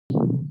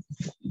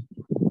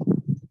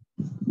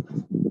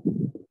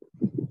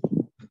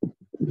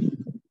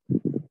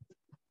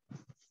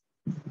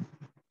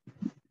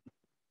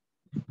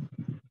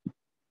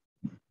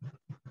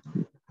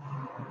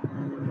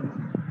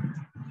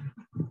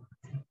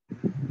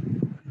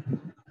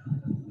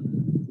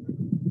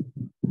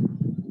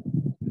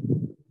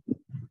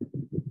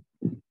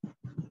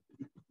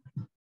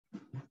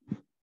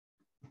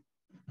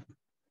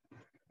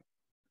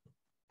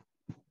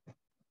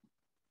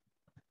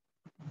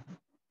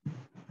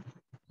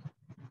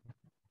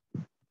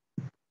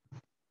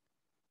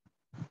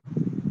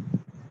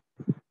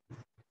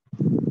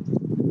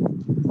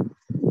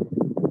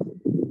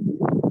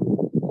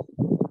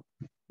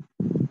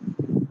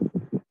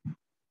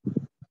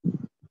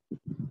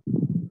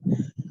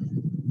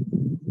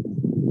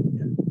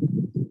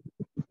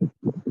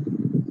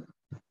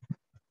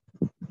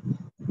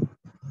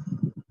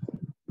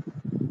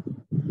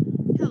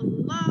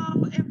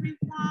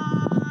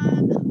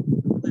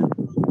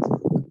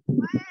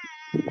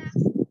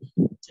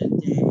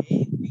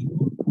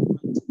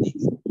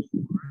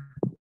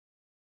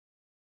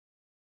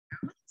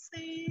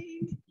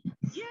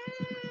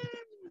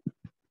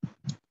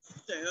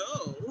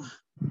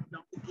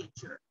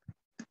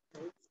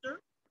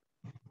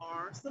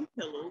are some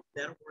pillows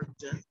that'll work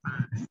just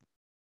fine.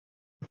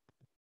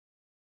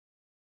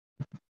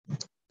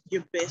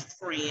 Your best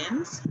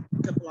friends,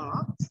 the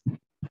blocks.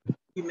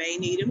 You may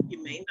need them,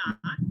 you may not.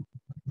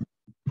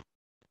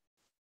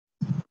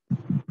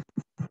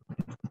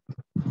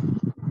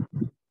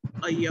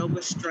 A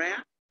yoga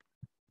strap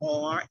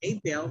or a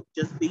belt,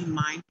 just be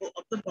mindful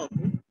of the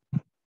buckle.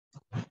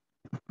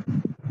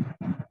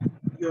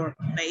 Your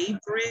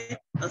favorite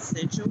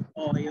essential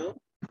oil.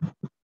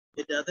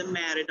 It doesn't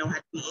matter, it don't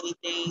have to be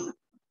anything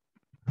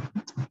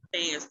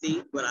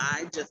fancy, but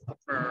I just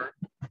prefer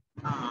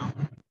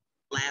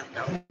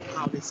lavender,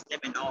 call this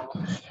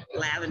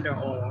lavender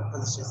oil,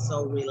 because it's just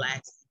so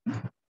relaxing.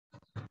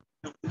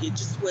 Don't forget your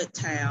sweat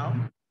towel.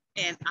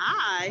 And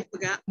I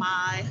forgot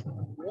my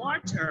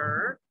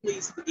water.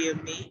 Please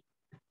forgive me.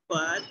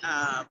 But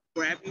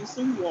grab you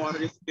some water.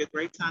 This would be a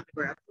great time to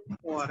grab some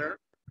water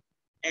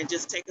and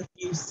just take a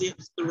few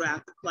sips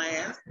throughout the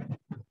class.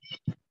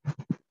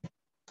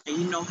 And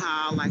you know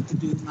how I like to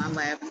do my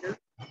lavender.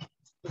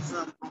 Put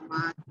some on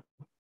my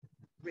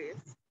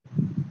wrist.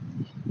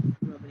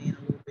 Rub it in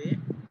a little bit.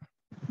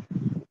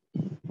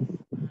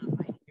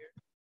 Right here.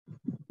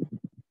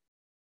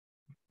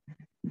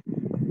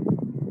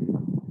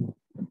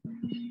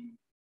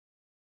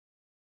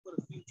 Put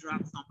a few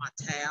drops on my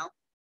towel.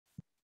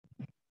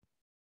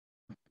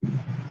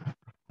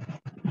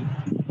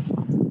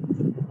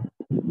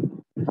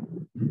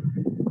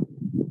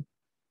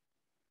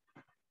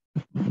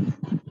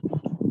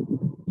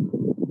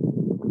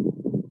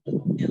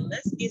 And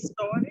let's get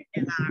started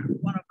in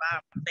one of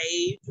our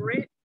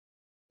favorite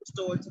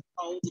restorative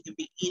poses. It can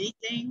be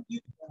anything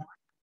you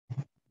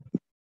want.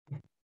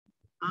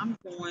 I'm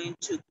going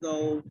to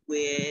go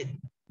with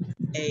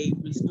a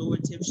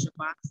restorative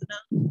shavasana.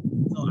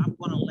 So I'm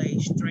going to lay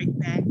straight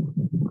back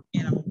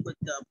and I'm going to put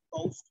the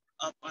bolster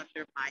up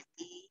under my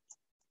knees.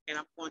 And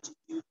I'm going to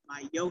use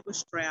my yoga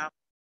strap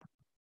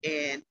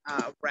and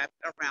wrap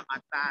it around my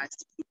thighs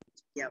to keep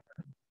it together.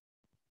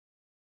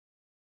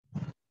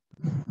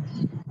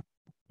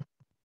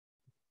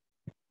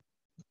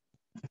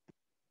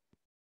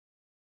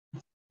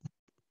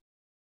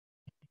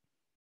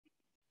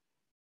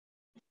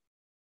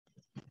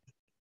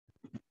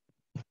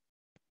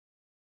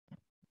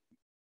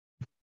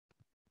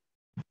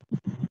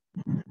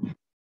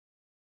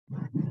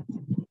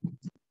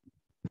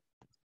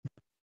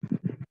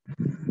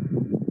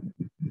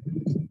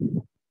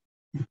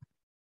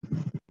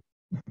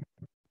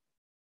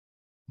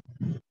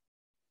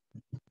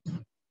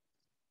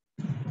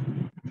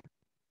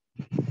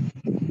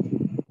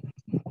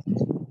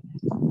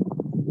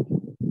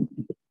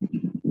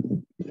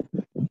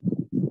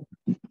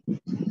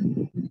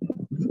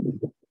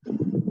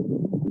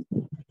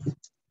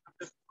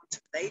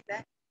 Lay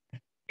back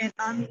and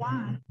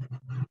unwind.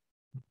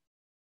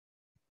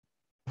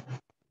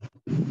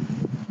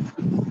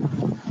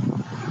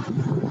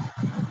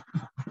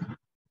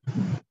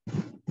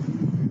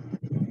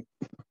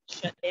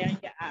 Shut down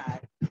your eyes.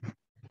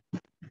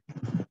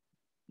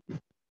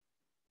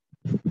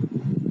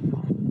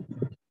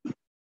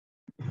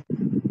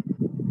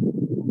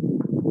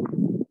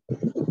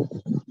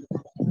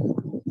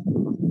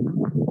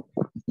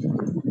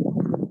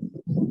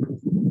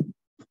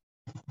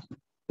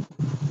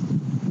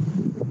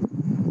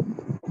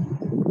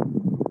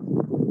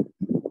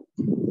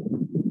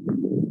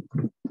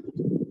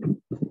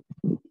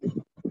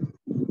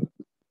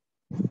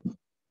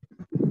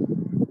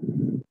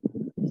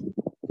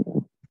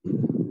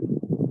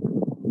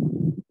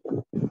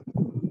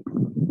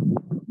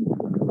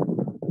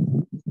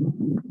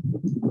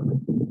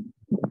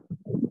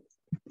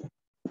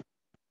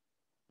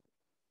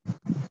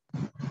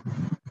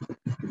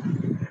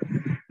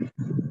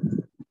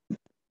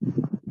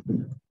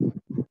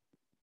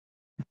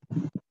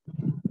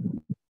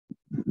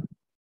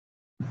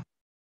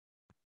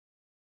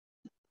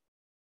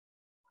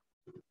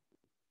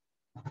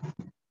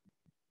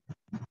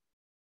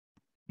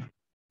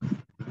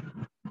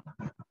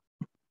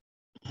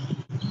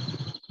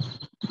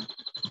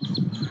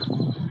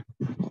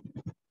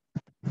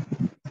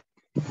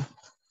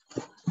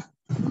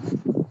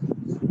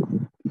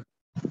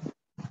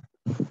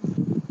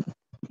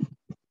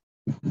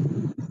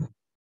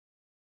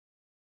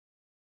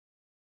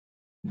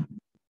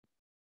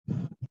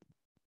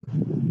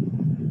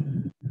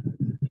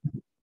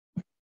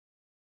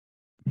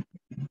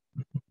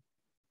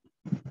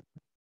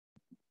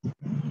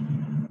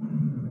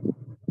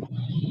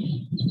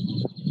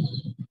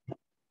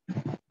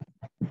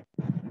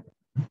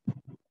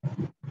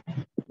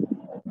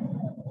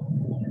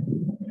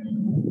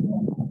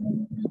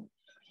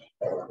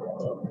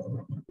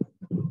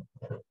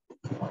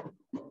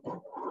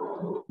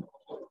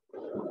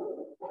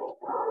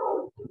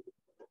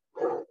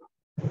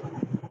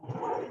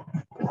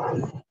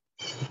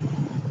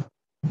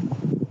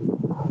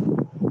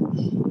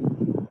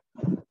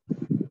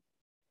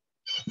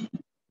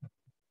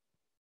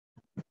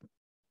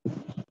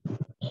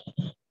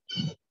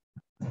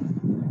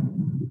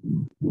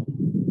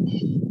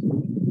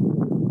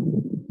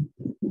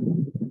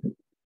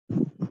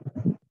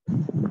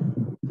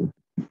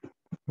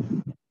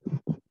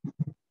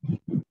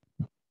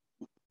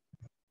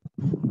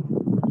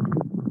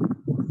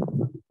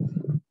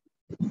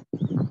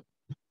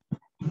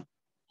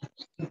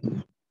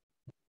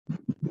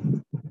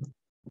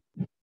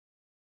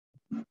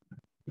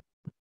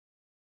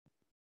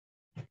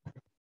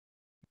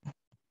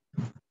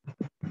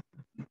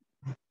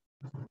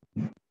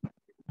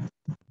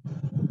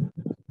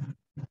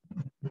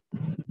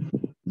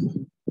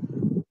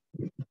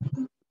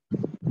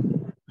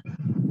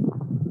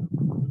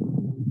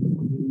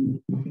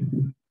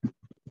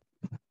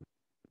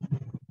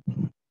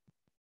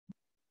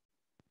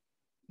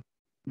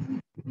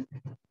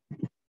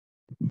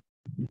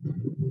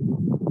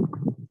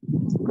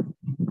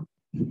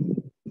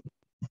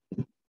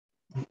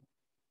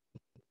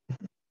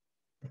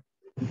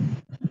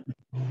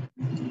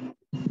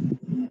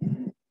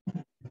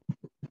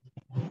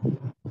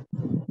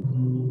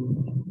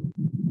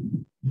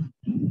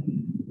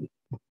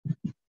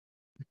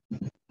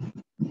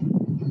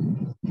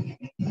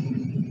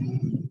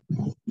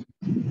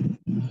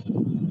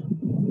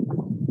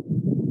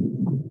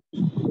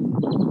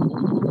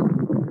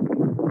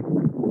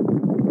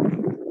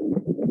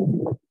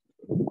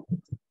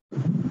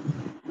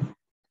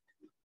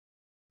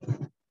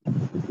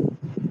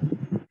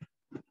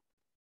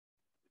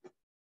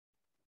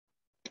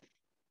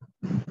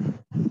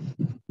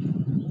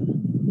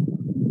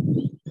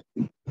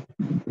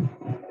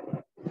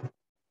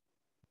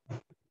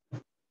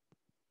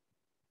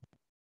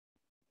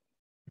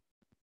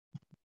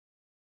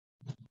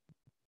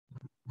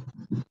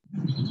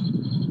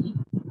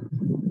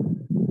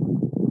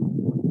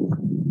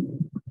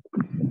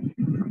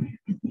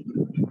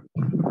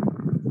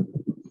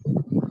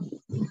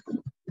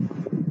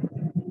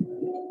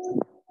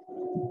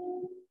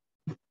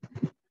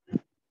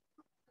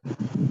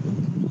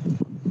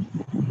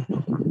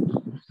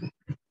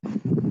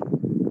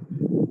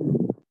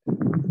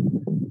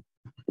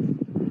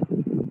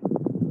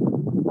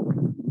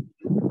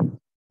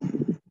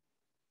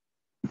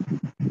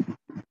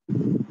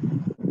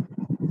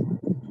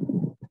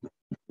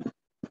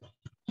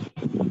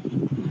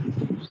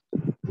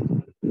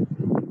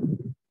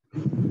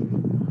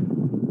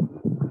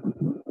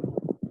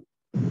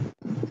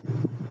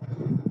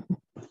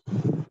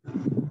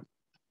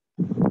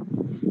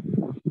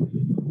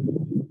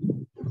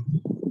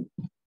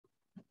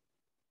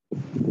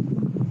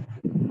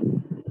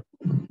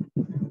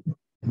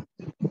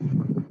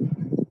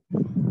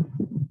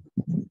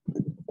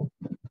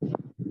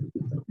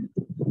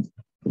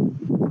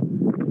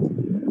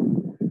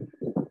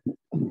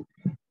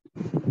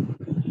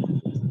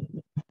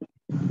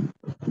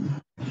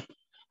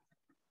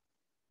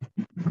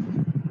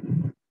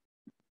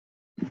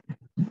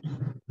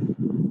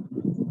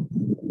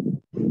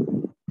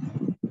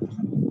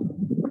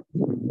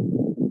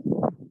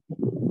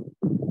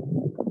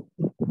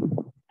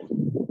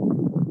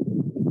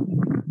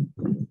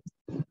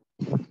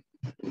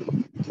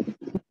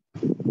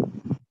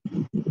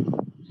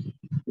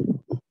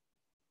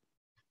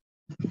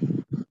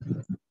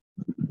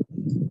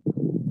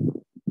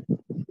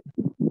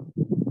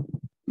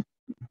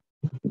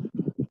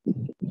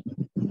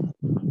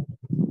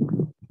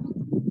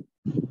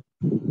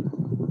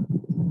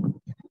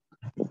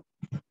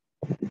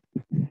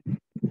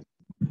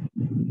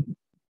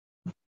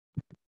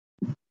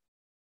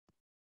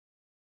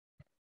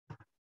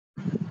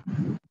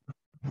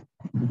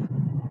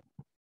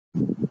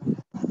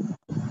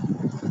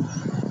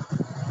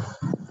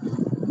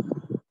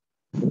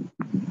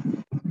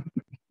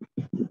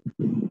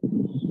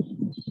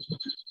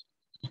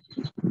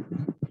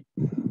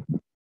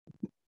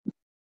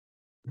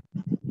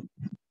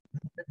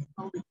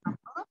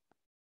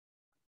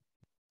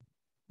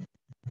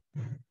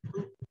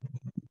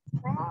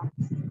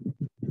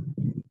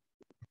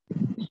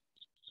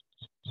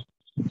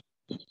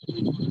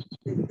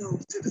 It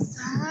goes to the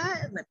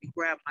side. Let me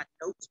grab my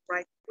notes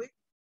right quick.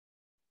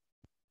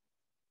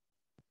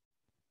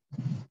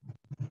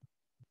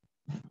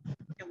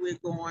 And we're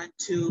going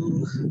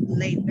to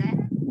lay back.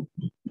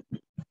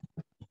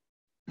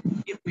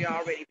 If we're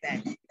already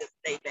back, just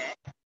lay back.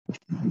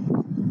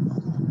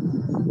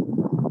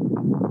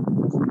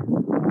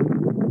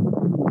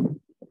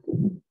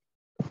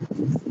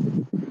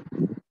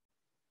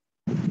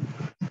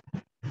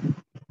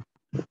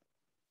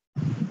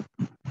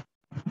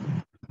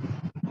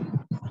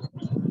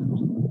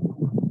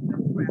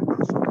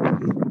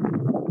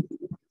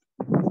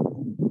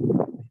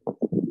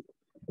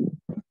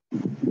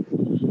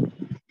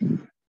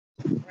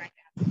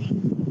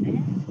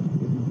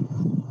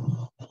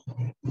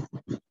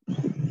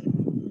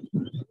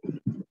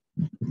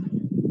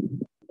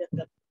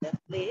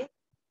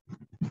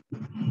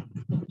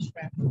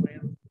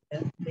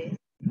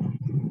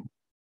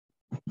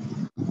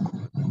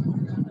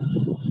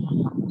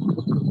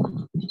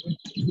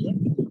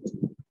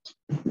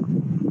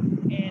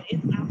 And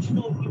it's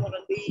optional if you want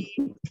to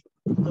leave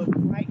the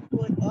right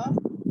foot up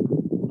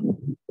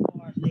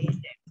or lay it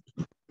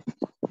down.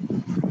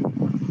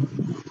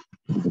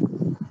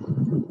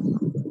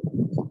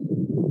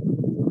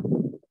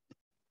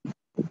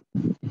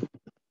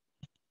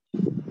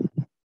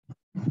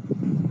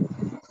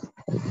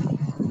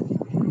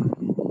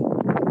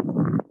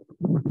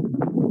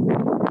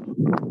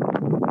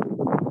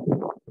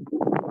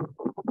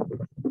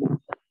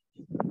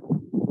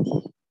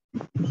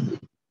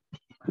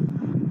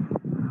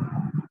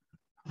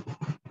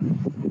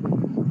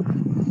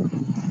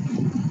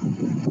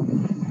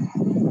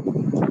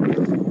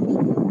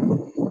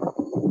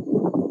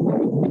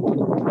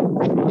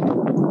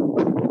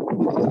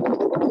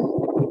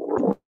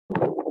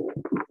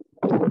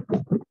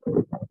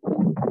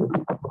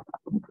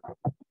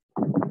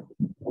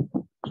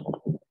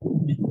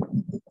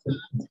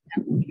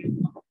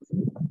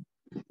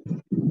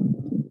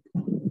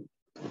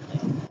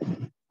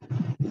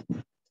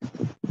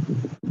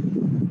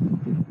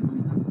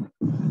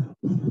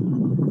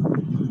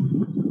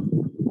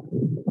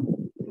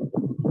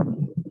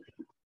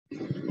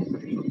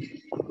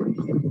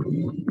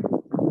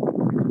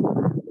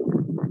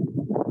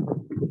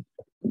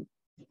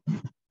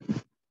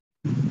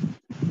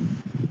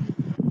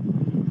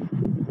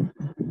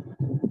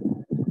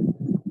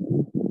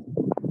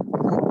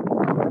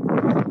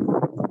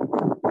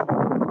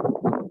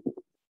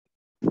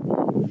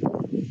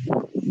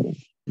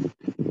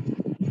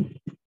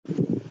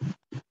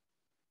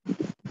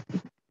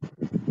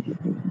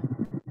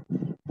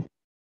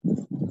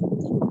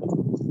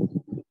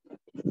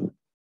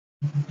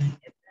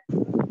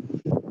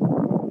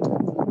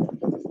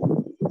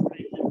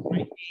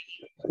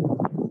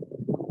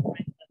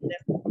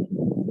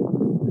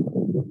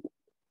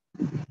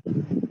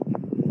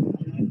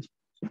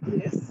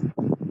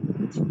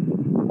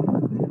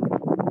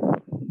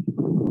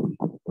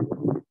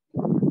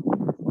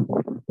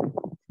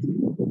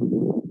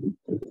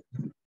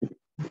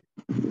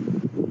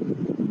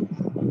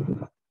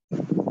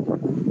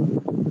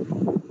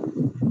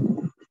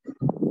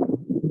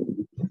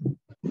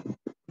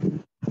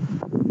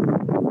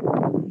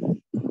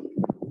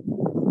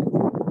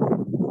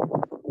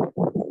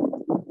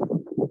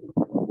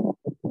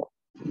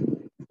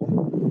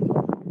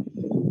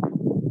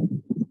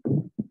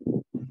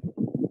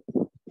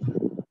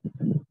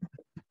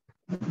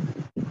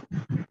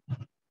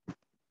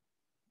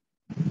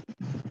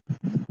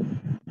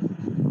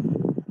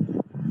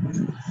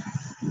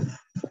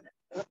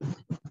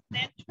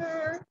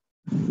 Center.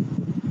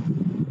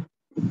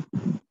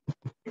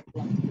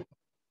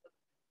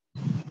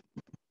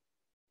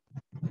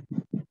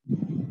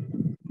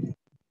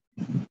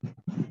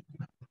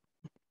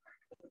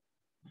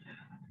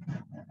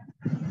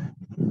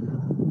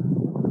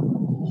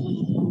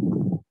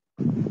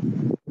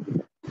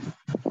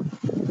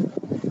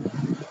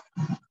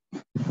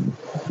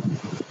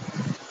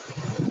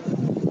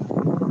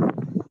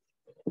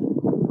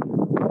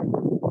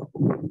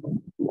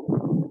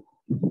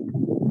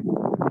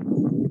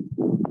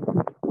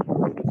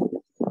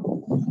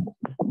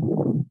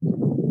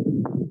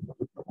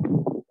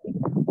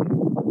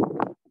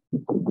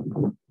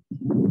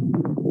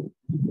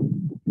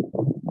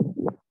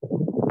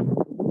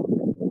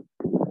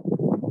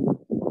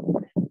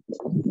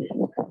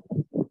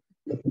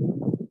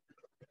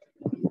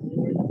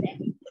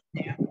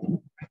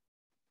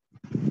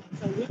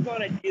 So we're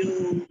going to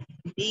do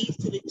knees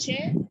to the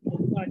chest.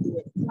 We're going to do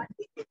it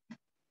slightly different.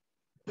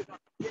 We're going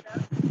to get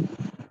up.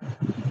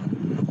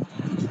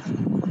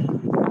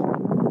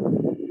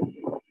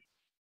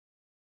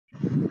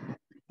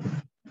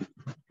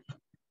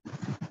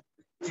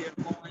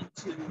 We're going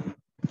to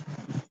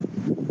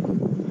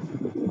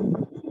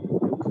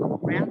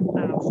wrap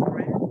our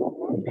strap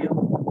or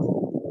belt.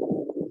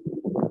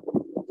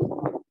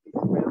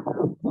 Wrap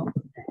our bubble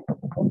back.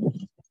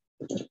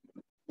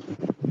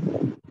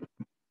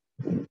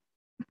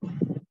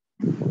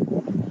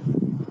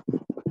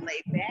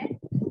 Lay back.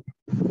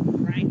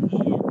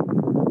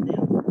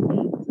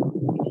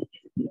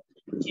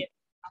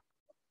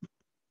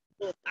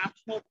 So it's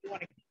optional if you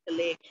want to keep the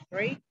leg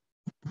straight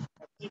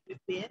or keep it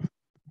bent.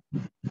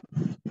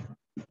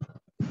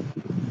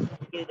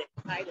 Get it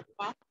as tight as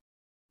possible.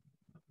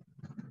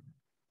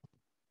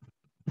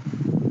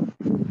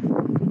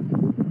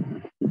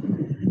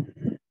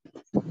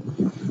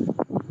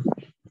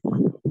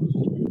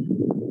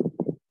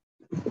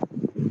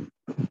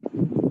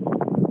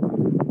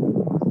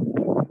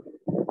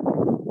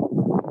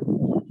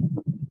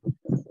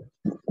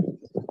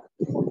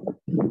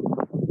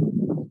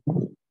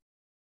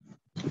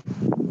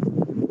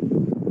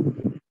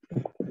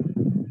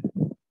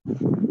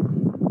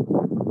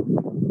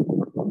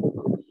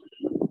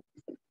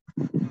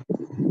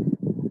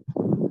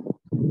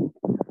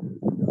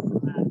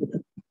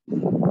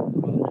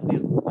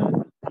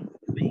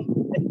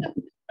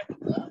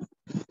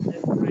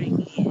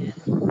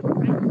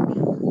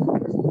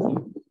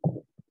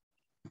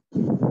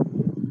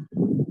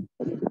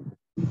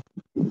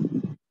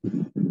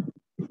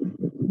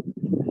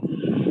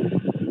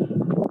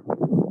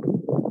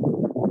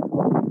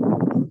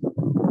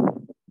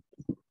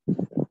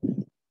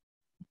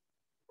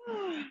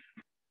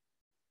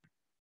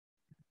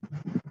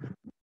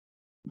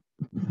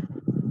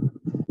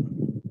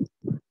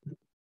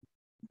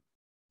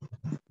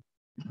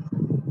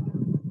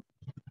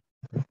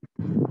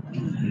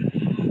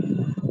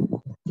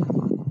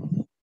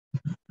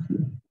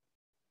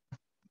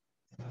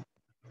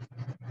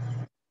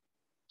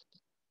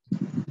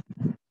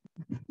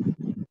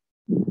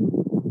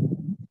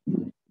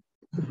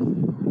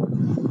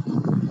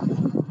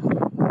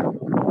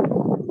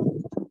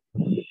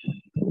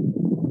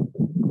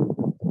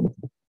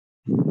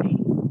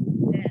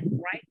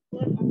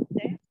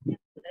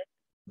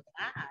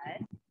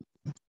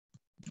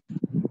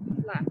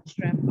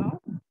 Strap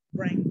off,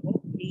 bring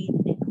both knees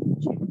into the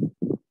chair.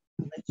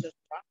 Let's just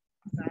rock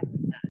side to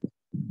side.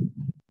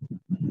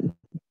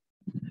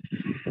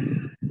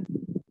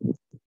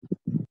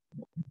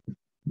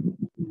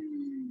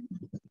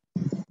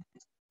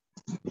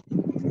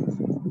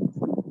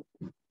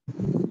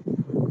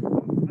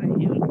 Right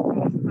here,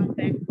 come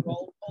back,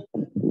 roll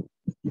over.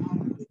 Go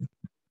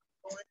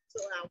into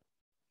our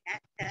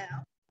cat cow.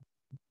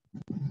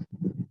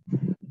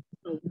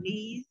 So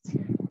knees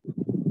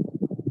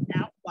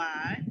out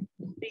wide,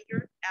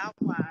 fingers out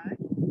wide.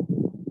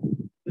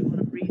 We want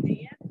to breathe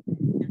in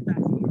and back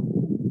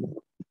in.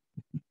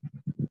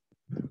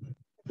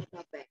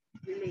 Come back,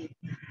 release.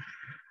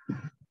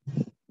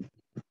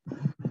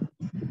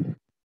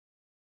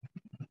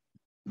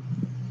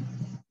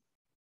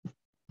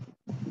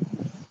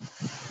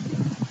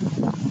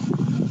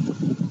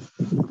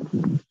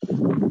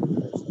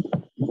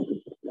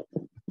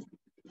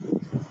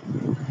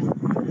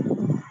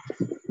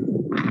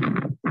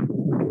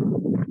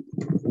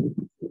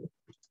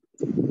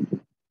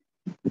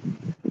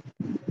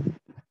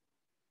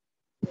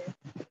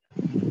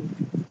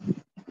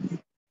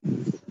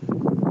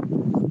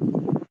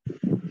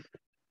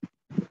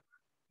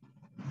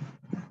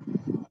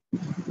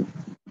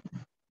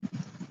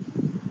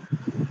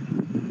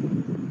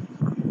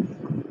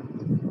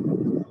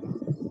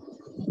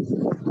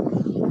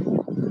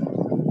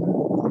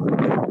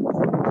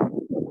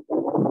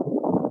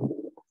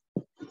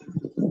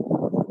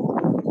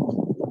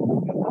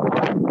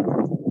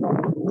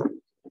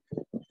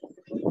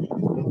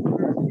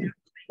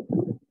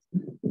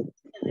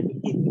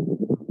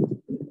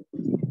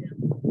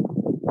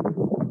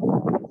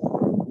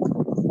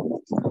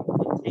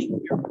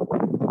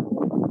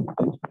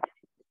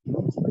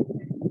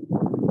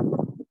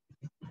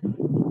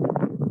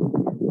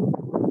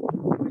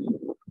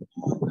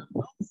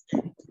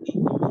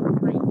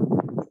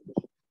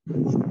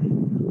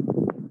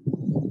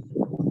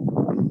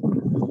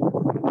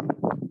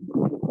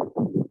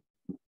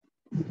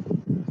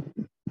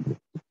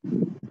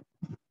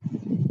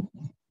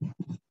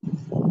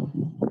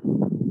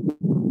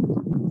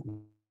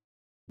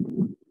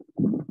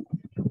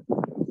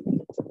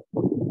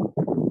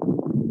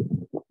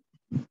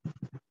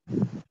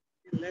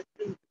 Let's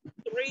do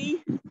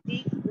 3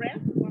 deep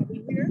breaths while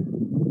we're here.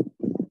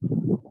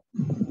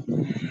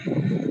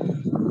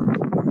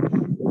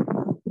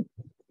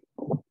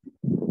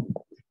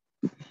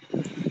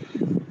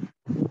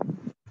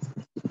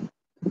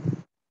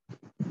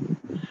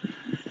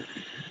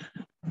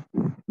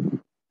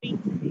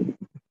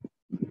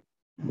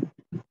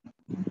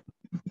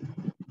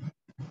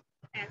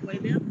 Halfway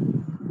lift.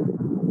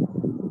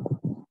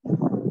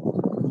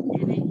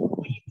 And then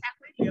when you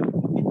halfway lift,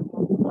 you get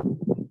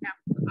the tap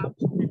the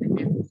option and the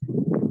half.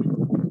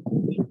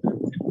 You put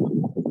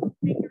the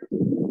finger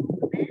on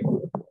the mat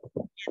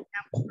and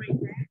tap straight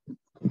back.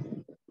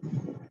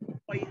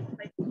 Or you can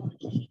place it on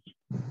the sheet.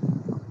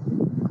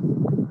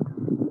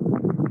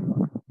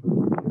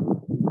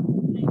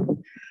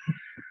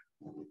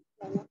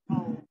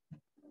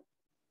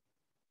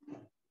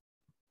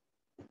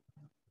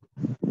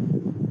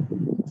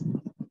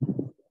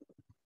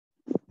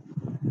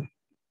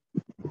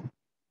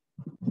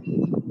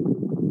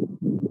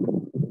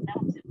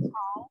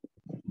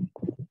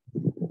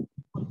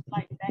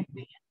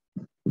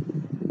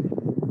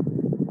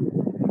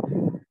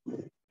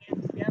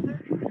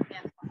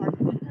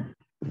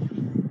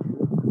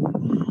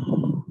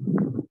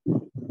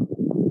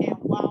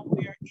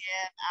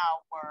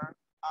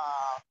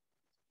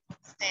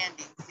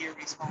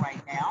 boundaries for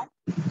right now.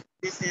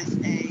 This is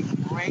a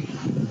great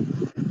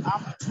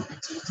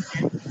opportunity to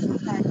get some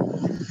type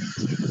of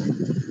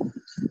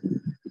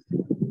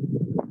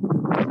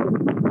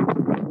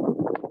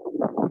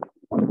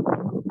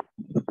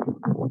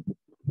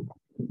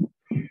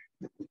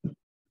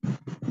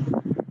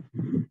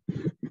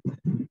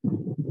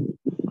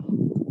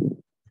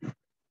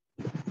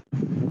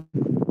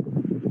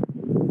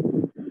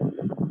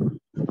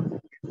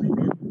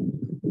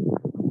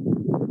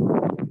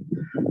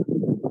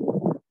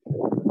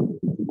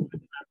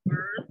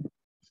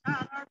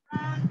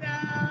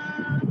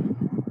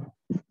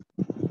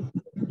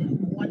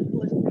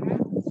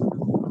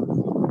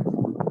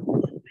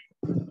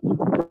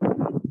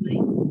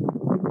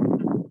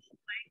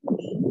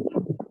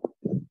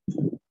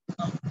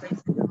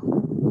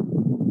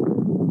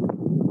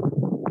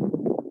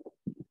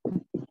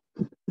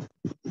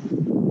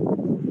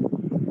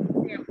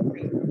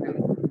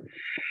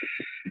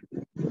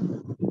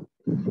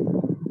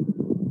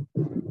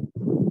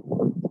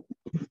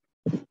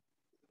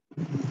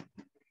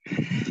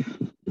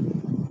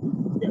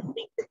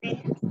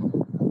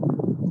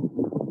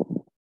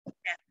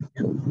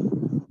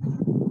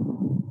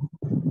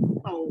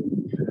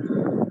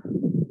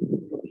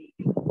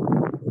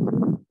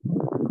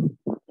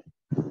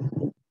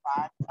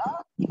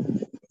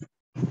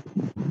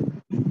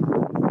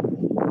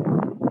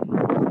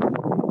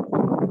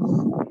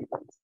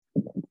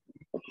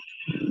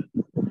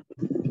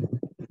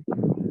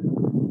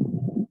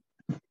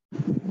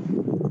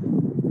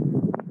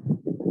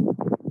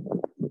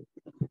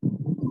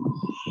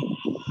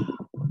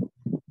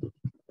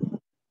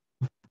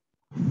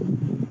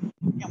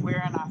and we're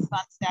in our sun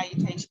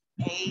salutation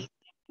A.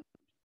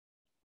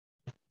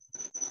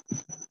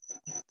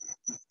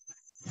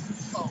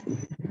 Oh.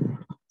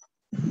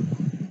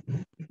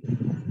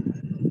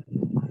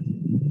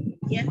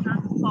 Yes,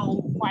 I'm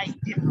told quite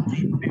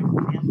differently from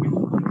everyone else.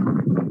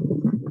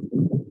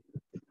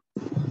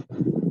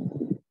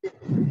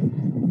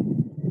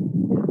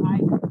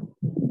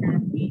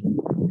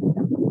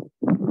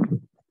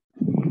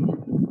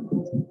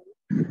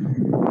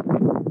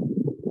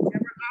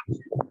 Whatever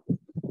option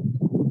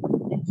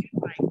that you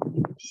like.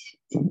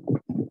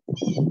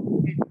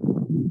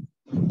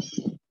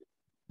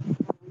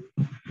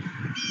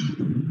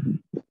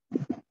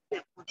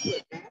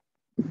 Put that.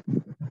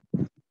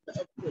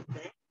 Put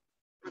that.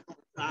 I'm going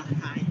to try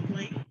high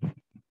plank,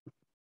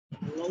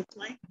 low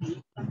plank,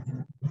 knee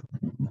flexion.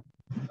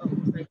 Oh,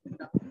 take it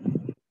down.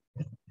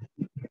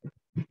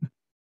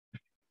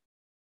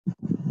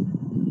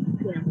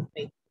 Camera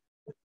face.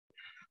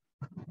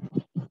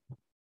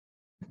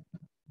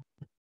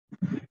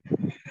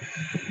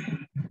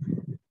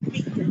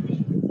 Feet to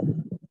knee.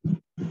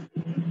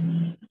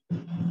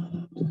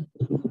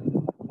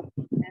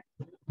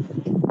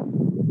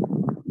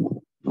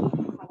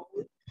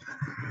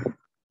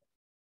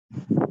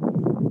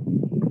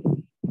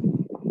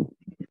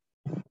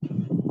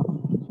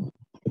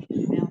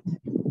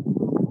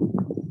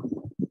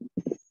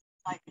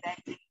 Like that.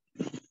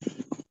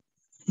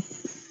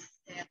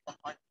 And the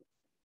heart.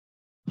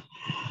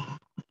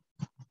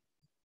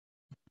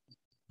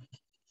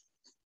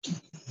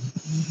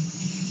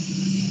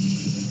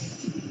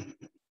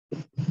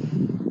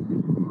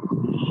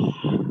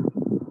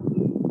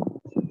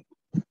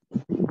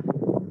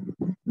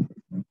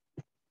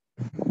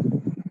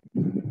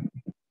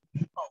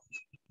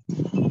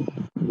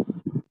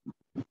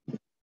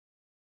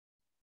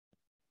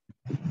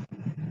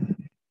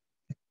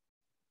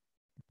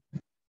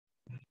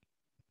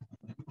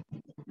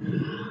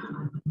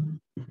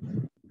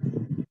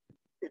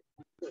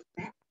 Put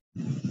that.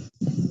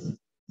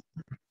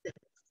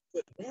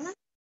 Put that.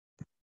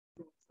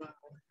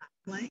 High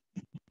plank.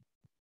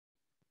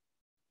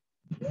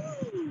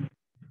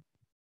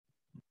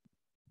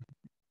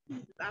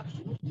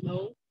 Optional.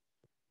 Low.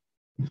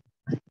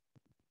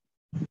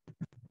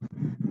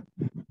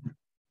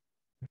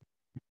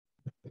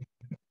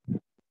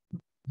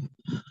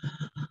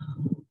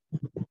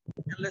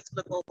 And let's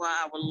look over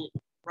our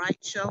right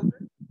shoulder.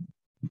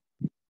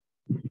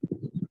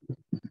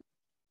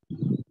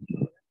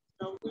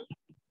 Shoulder.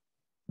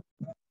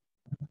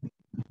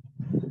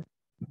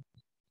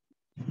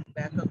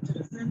 Back up to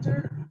the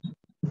center.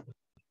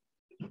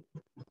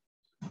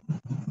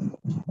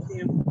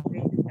 Then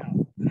take it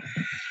out.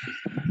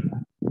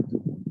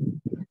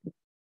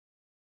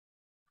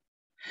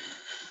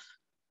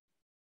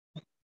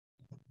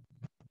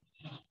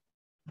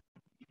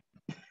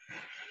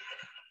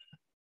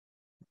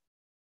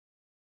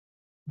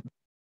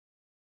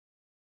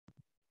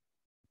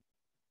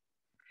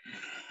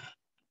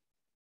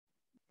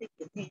 Take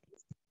your hands.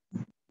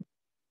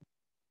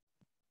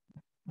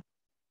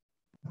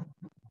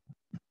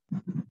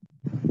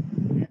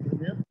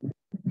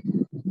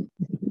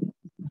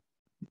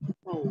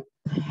 Hold.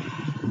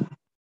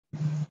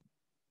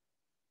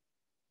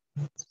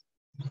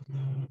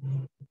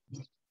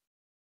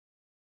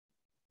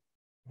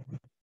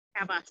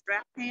 Have our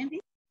strap handy.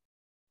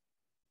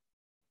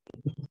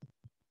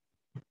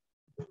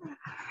 We're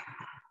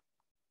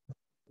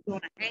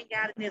going to hang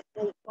out in this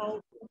boat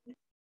pose.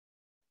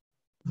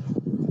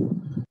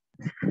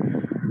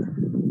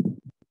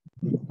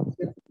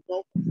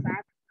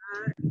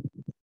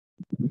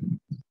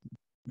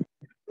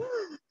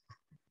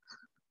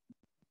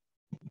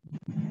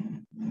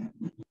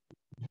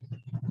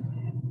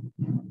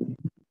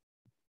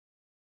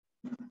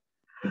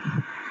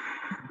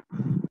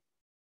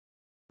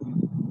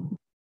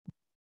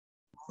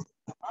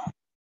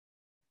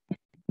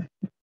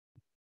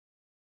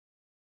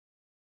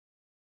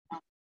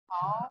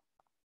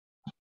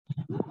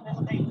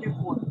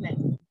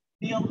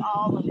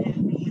 all of that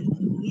being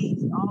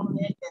released, all of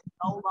that that's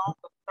no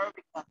longer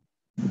serving us.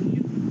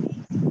 You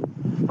release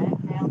back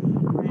down to the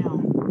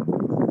ground.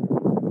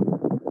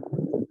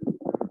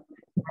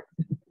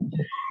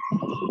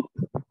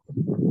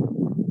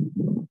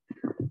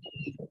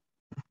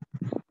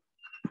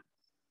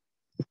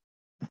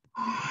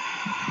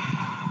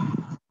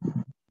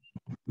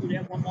 Do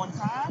that one more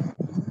time.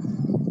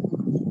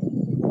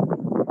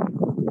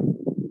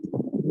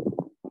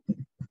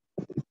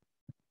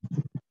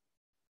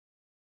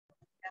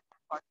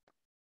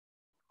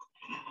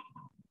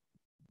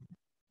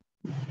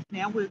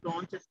 Now we're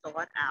going to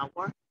start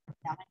our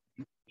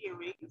challenge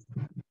series.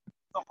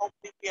 So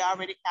hopefully we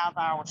already have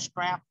our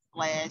strap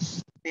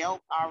 /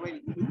 belt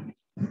already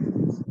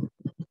loose.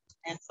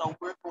 And so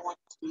we're going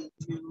to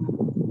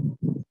do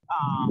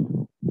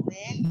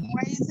leg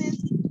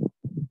raises.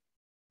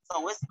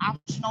 So it's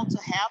optional to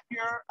have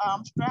your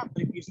strap,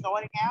 but if you're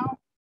starting out,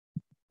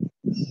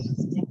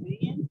 step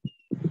in.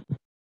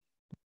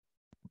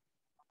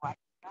 Right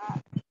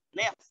side,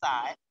 left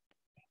side,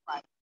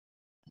 right.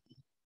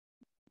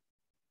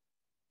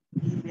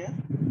 Left.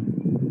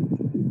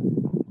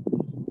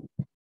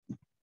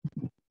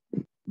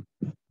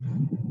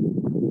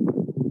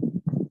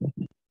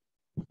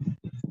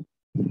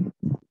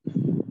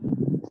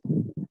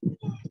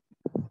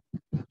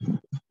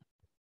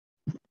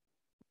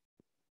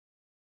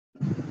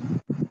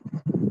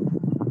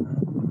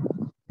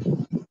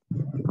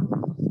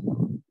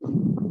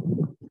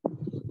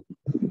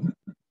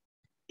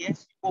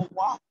 Yes, you will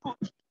walk, you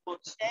will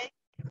shake.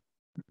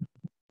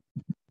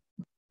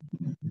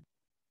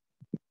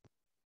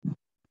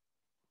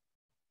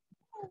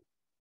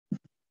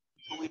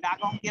 But we're not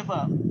going to give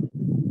up.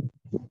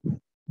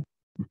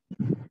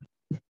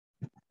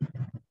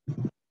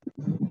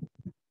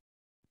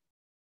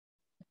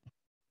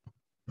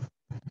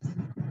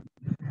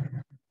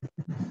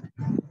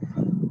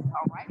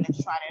 All right,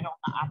 let's try that on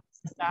the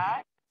opposite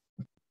side.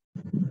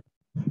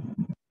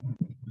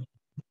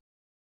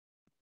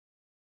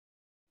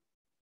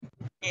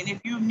 And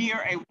if you're near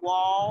a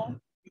wall,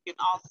 you can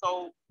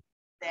also use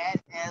that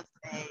as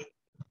a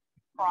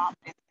prompt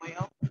as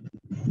well.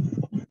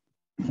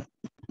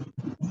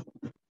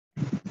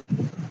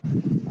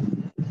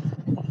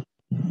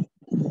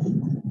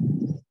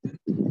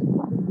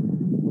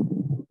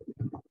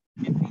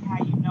 And see how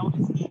you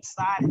notice each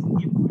side is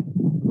different.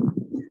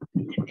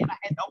 And then I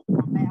had to open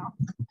my mouth.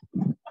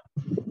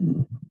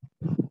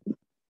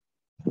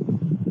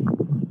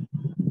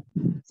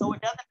 So it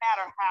doesn't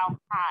matter how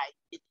high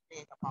it's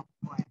leg up off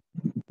the ground.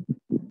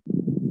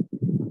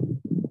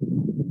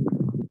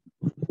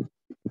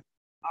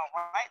 All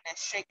right,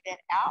 let's shake that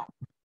out.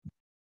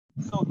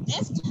 So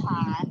this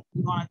time,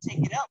 we're going to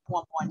take it up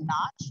one more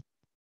notch.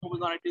 So we're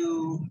going to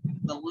do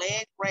the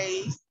leg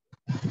raise,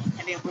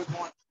 and then we're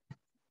going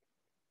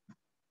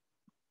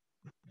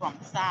from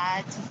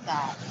side to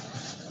side.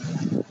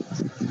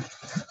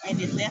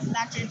 And if that's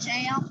not your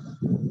jam,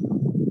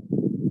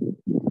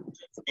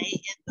 just stay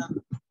in the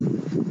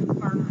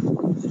first,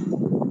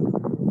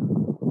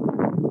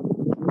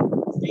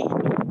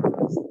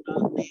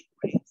 leg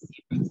raise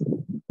series.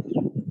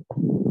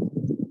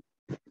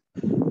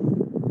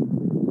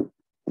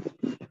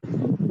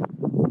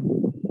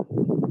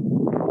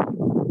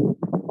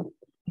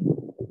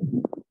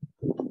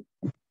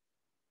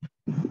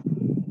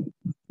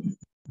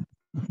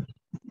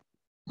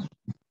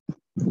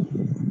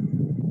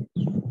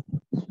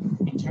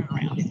 And turn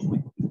around this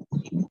way.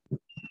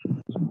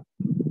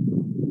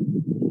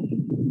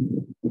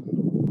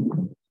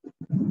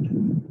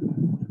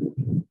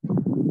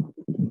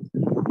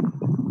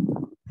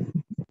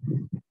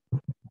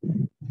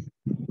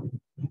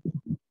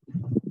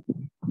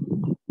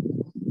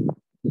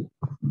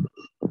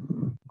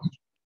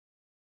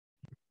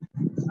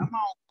 Come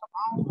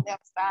on,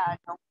 left side.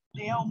 Don't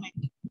tell me.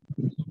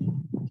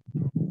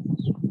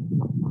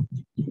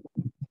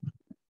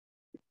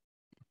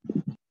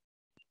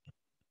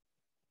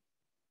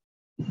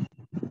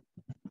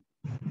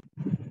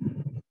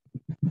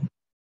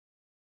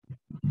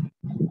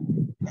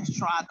 Let's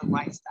try the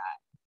right side.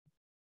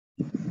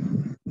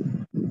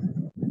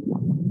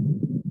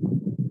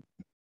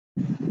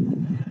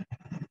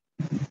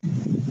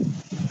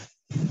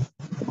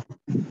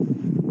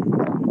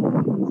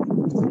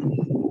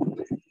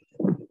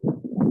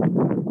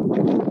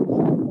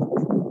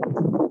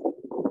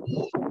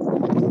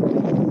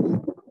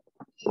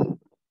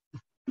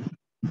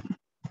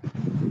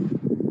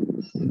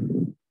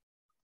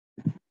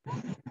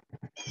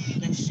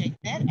 Let's shake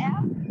that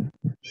out.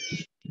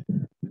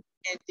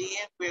 And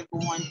then we're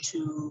going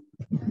to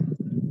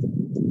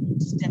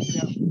step it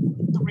up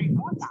 3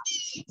 more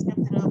notches. Step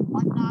it up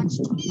 1 notch,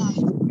 2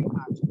 notches, 3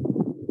 notches.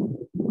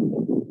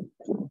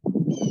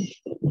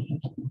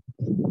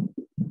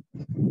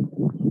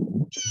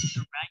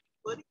 Right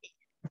foot again.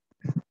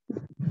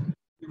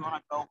 We're going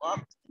to go up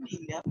to the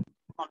knee left. We're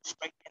going to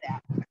straighten it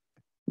out.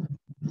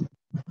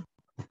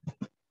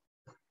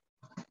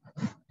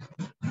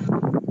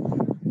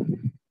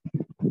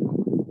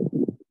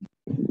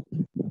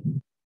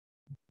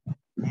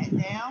 Back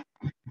down.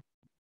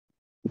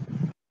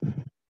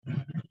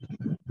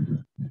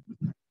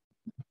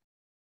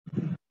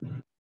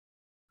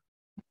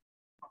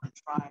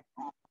 try it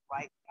on the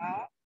right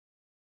side.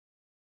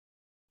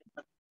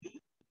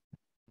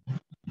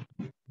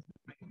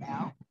 Bring it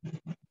out.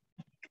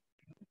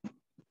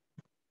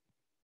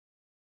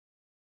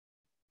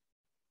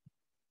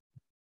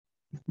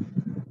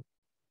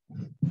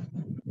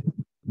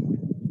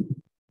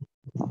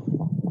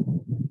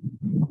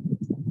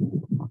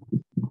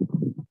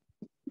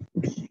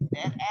 Shake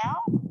that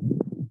out.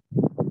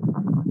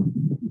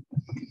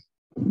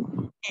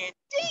 And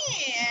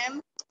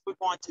then we're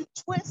going to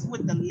twist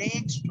with the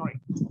leg straight.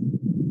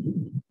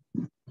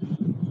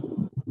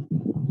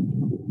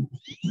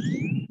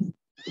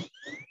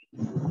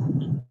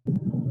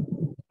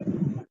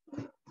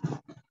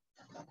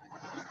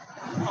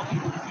 Okay,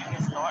 you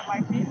can start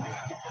like this.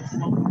 You can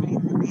slowly bring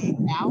the leg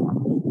out.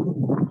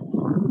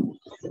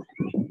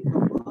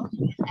 Up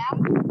and out.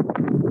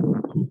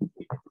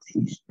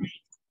 Take it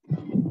straight.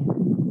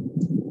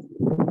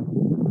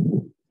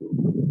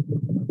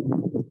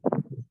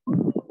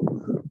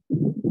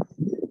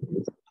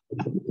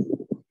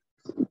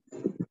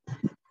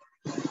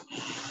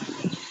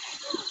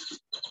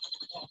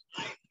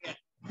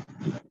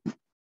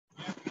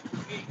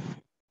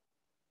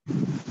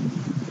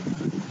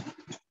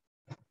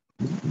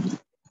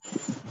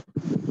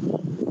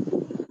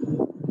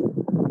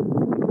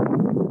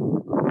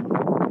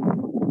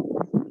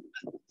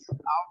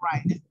 All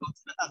right, let's go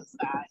to the other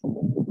side.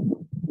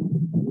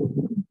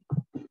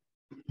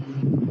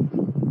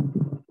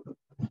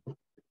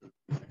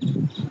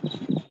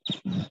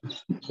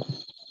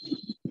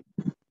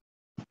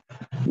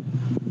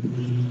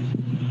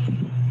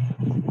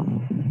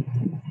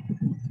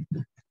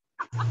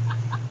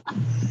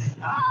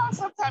 Oh,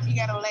 sometimes you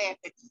gotta laugh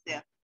at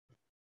yourself.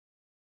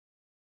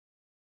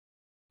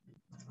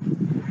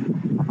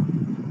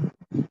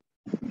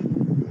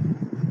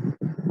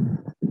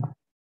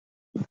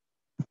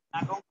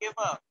 Not gonna give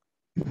up.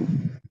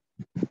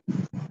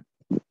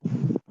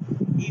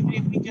 Even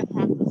if we just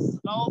have to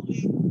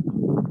slowly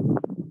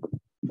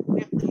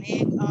lift the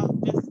leg up,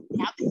 just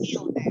have the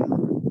heel down.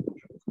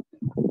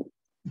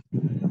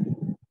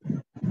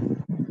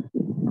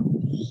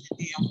 And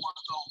then I'm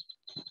gonna go.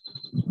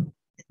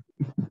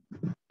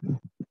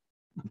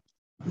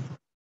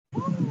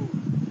 Woo.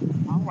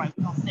 All right,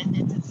 we're gonna set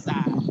that to the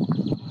side.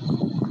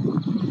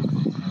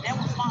 That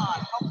was fun.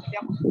 Hopefully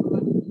that was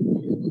good.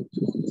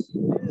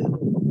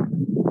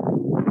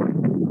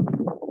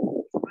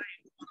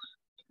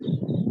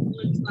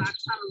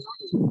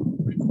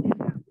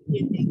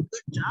 You did a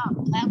good job.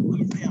 Clap for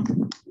yourself.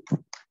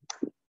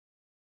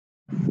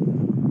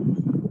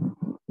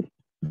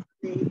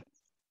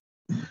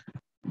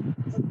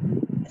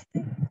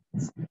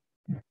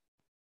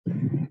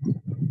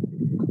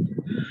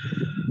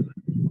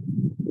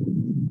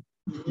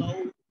 Low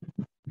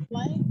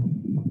plank.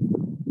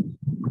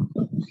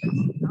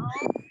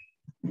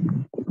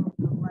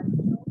 Right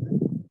shoulder.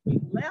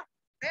 Left,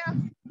 left.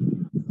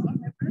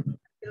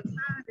 The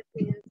sign that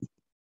says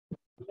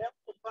left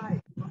to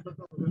right.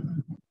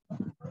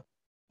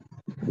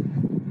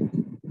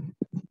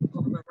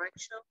 Over the right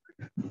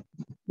shoulder.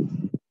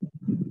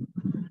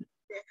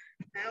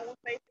 Now we're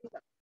facing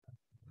up.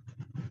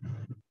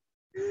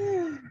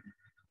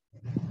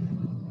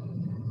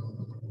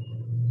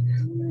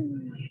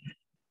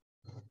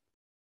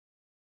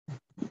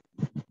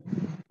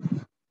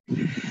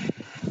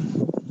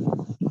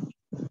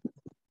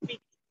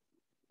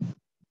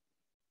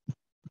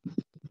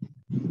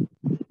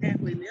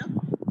 Halfway lift.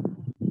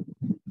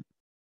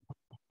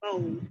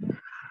 Fold.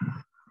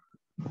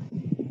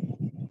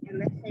 And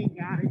let's hang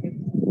out of it.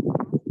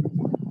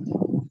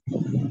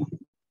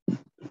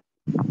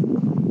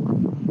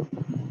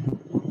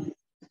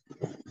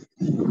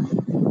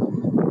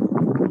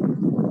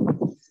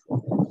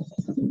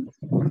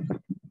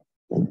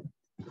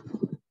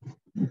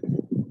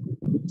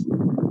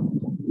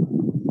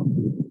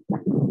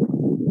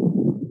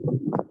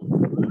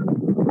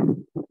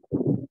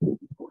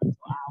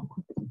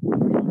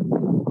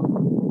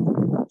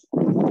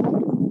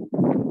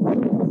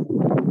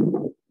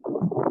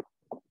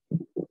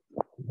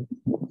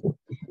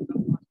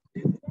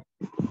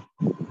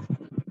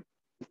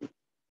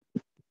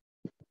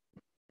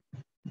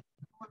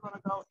 We're going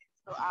to go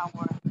into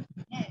our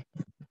next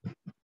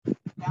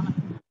balance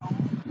pose.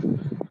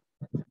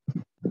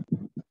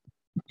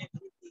 And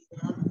this is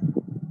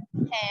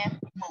half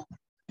move.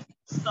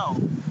 So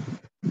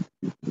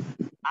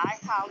I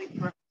highly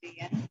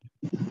recommend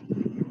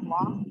your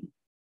block.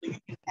 So you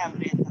can have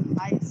it at the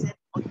highest setting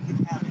or you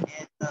can have it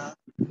at the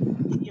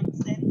medium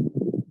setting.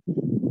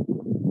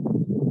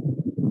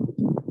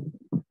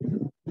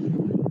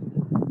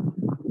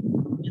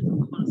 And so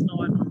we're going to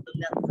start on the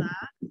left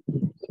side.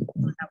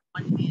 We're going to have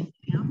one hand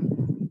down.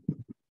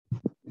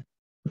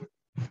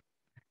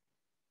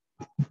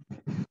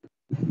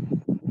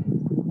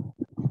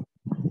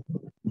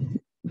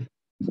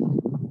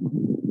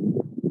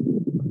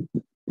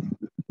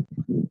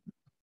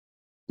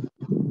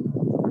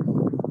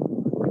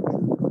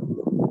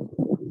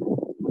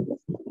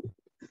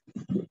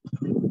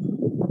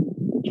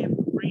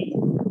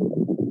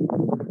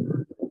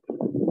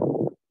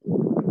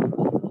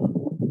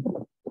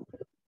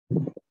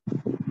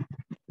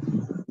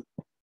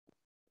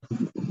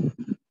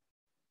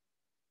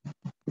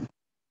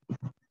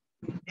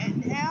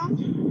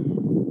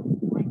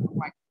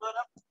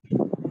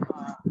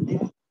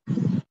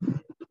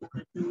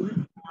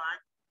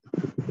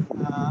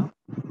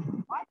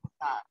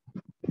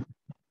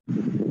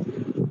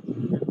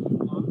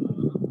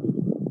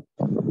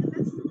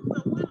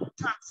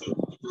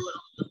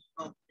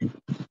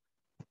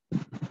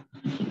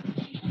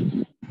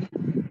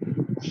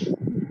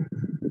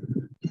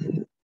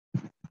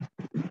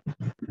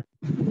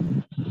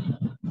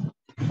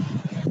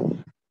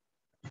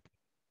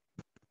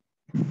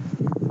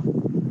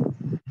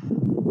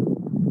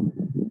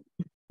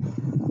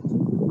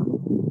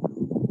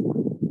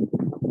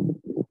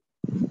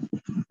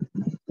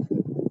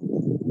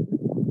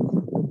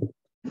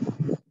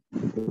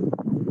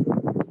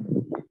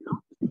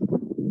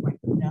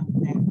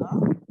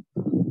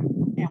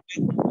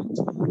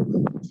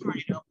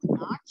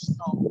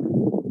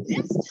 So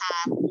this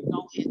time we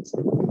go into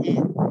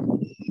it.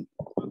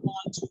 We're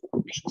going to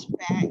reach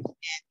back and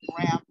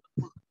grab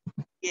the book.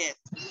 Yes,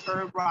 you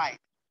heard right.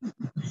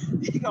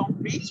 You're going to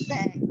reach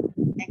back and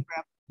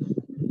grab the book.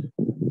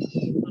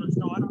 We're going to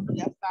start on the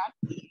left side.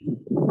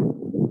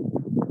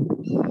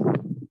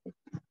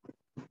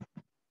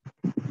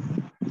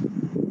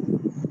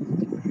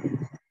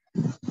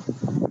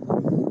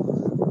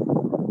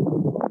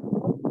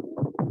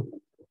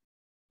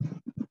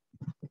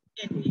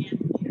 And then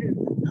here's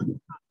another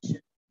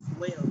option as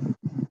well.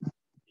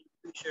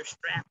 Use your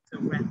strap to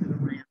wrap it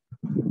around.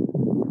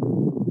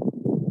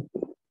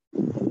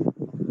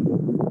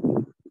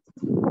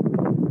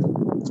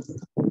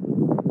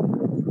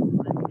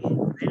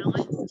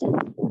 Balanced.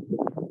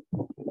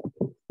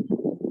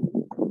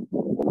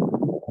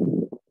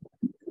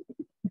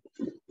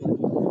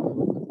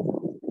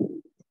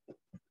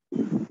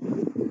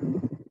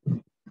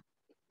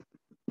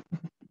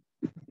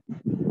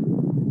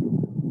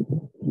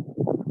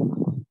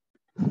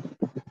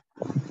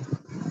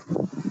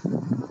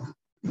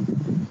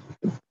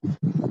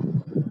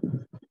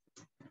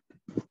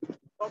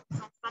 Focus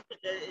on something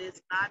that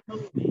is not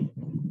moving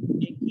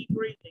and keep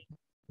breathing.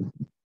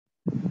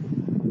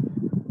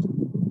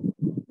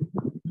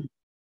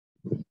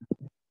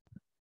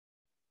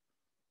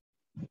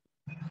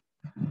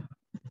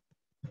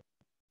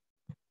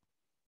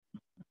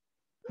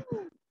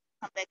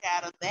 Come back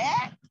out of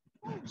that.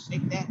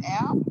 Shake that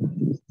out.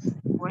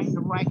 Bring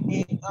the right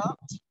leg up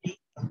to meet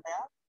the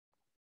left.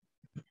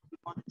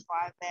 We're going to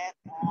try that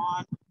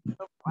on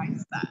the right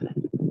side.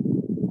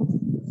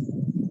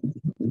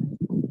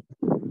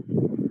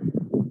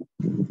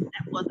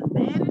 That wasn't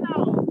bad at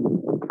all.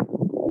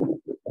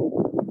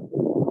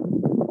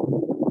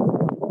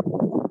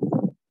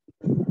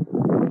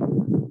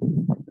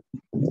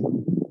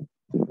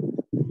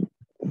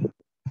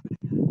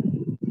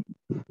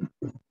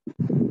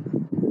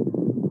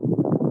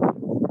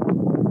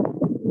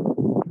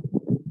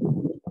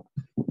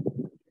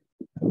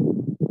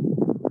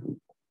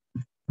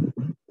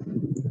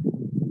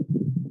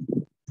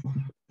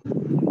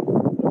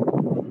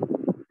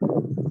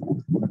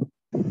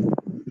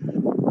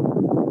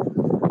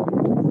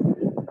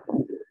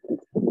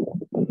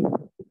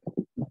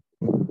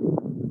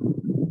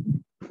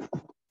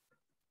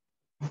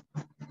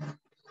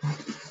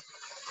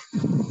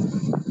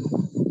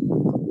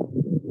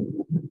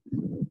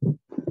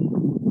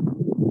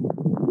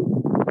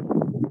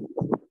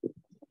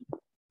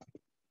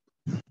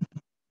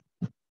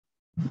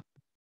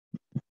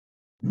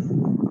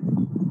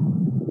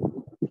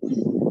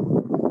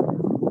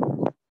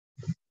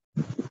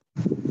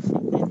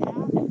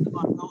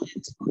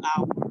 Into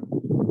our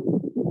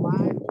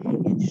wide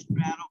legged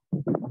straddle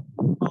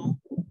pose.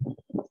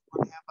 We're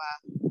going to have our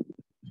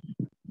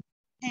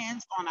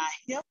hands on our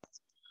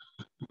hips.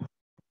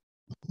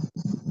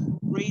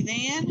 Breathe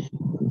in,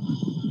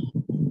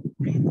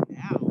 breathe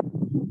out,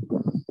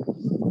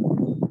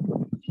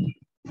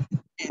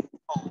 and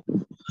hold.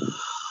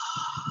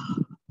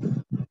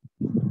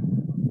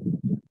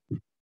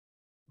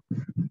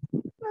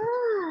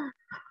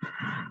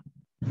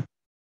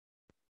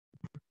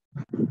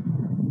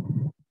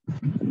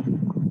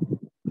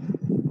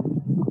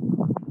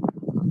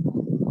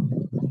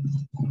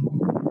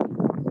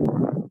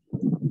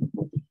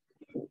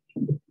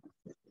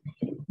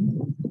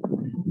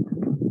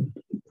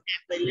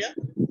 Halfway lift,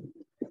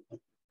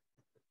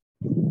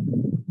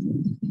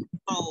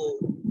 hold.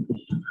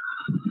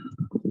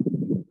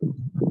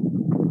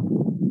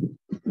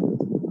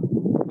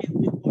 And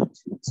we're going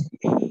to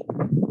take our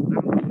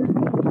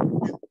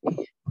left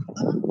hand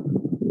up,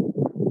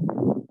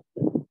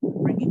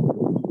 bring it,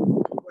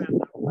 grab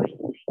our right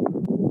leg, and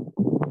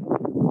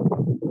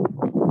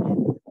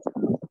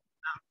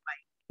our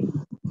right leg.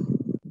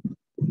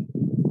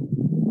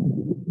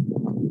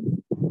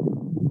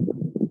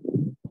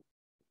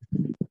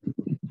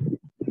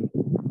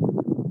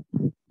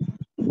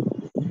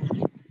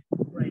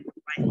 Bring the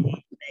right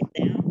hand back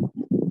down,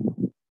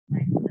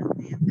 bring the left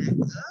hand back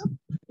up,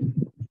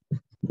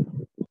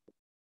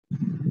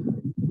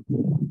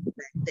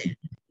 back down.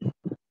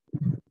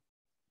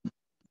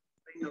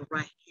 Bring the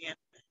right hand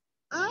back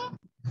up,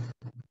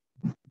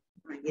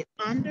 bring it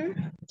under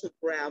to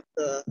grab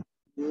the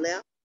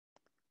left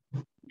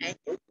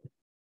ankle.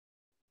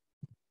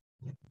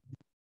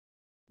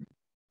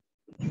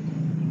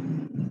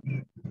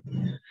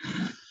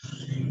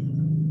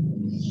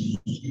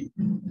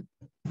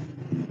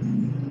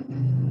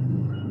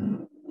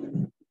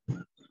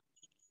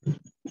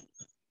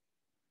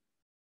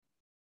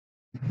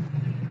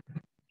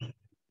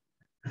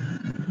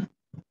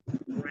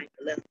 Bring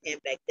the left hand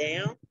back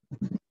down,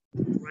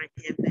 right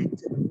hand back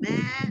to the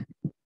mat.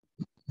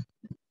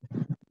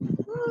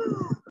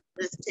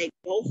 Let's take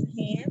both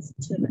hands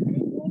to the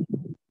ankle,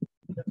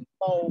 the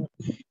fold,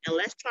 and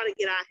let's try to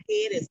get our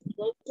head as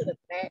close to the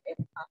mat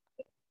as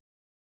possible.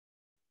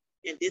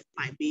 And this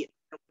might be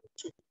helpful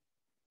too.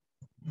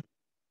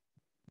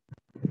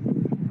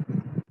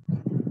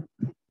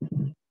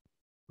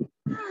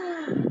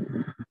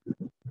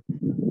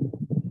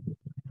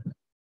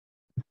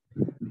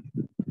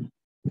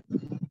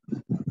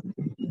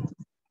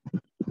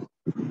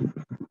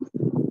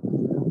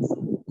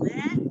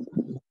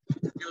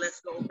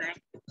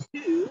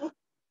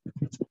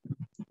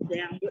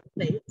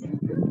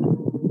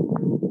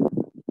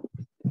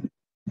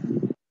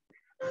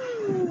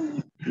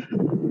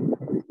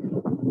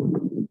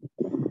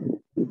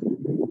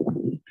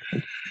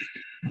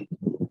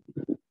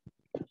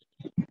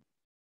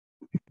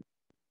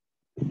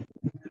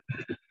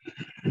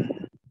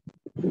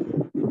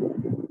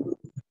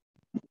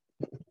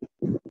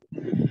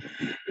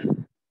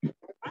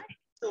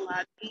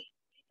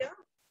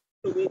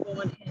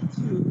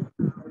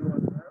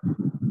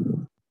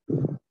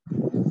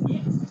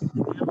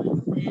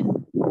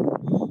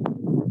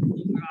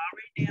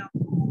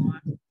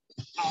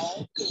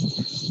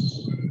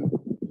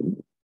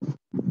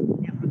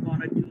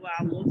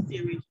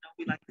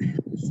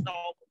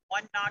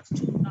 notch,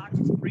 2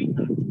 notches, 3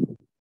 notches.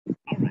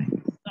 All right,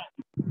 so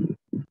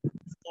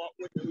start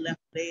with the left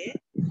leg.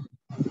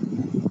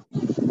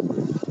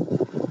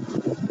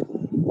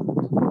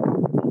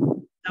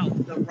 No,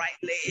 the right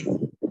leg.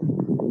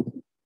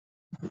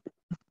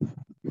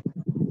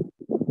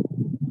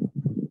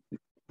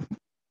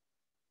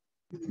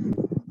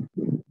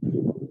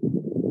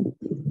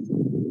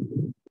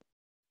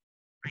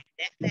 Bring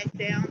that back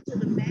down to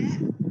the mat.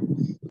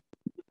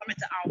 We're coming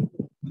to our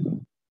foot.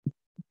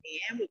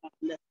 And we're going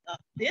to lift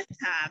up. This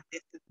time,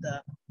 this is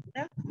the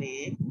left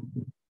leg.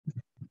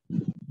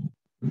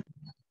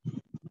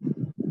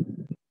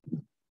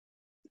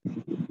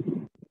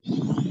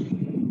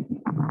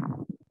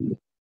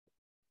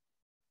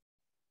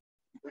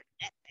 Bring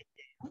that back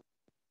down.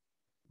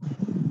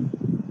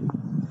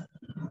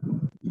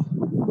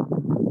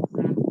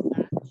 Side to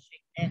side.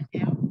 Shake that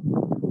out.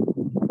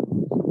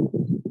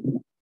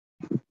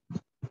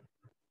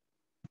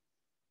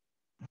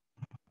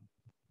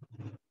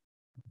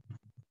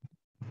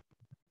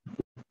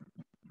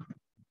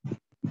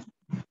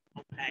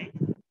 Okay.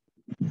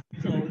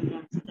 So we're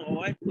going to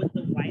start with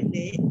the right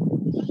leg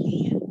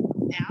again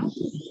out.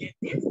 And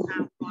this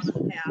time we're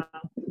going to have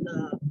the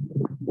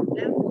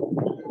left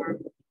arm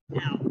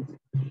out.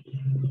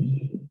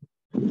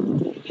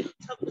 You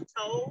tuck the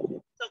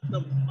toe, tuck the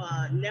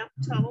left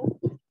toe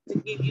to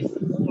give you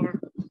some more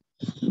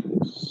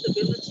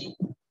stability.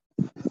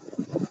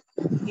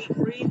 Keep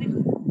breathing.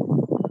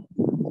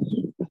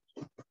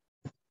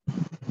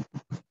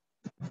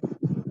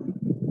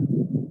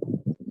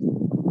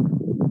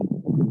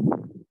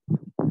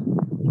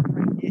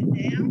 Bring that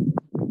down.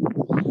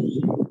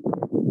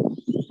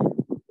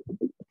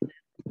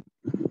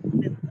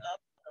 Lift up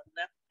the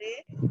left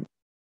leg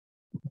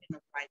and the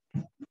right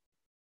leg.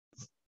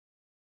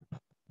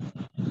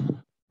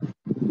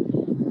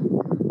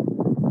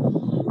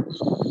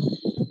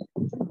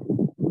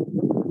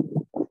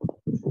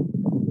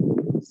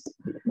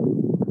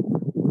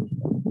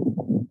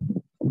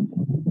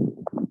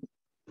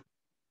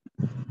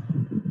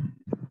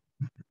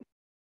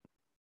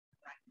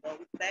 Go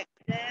back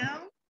down.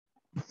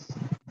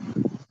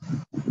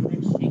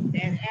 Let's shake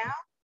that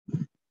out.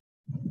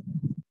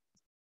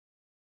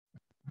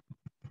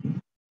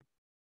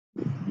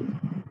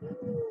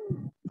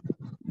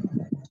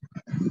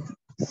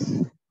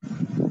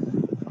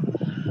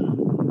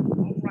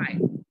 All right.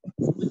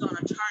 We're going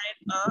to turn it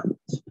up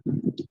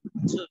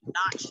to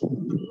notch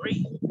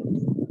 3.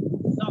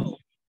 So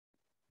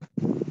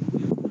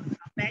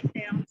come back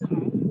down to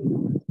all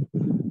fours.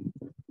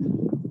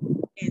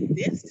 And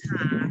this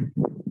time,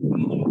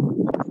 you're going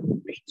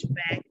to reach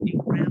back and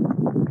grab.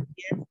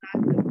 Yes, I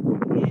do.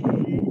 Yeah.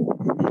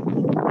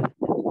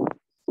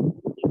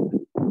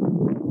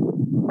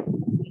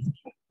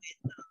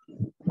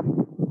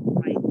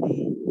 Right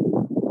leg.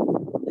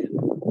 Left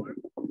forward.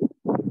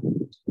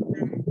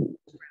 Back.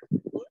 Grab the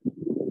foot.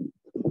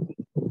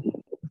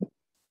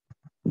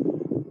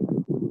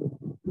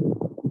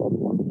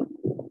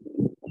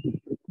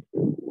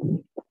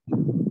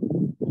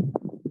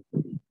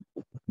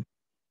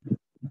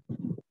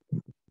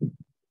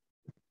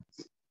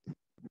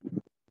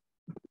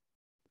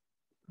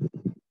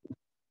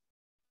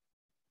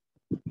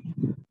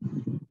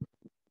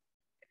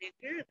 And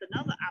here's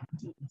another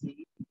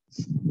opportunity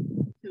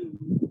to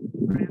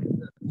grab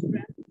the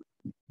strap.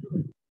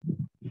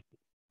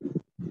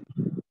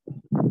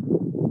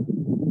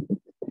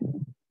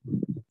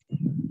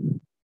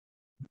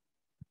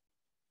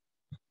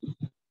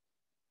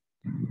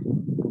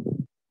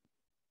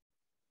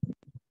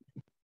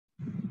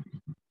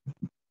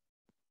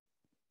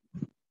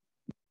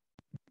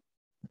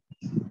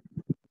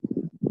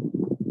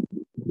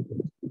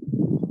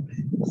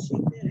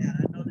 Shake that out.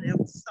 I know that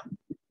was something.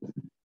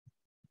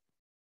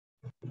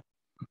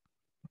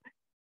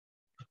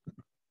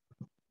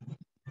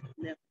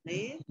 Left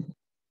leg,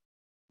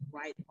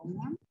 right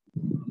arm.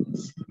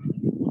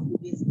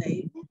 Be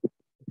stable.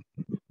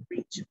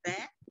 Reach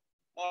back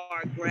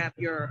or grab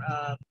your,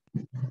 I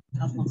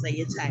was going to say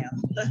your tail.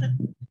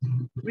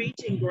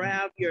 Reach and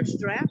grab your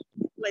strap,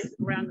 place it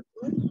around the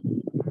foot.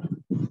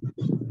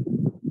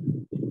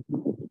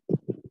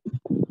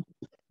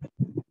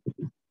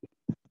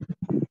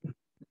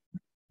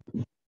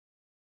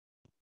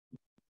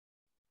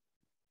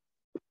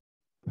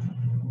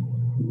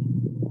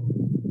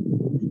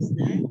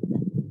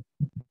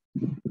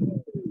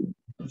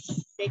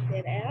 Shake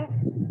that out,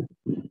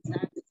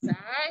 side to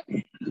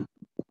side.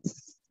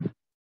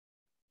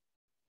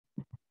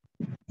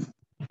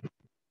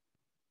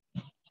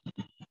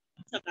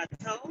 Tuck our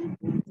toe,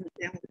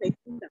 down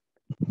facing down.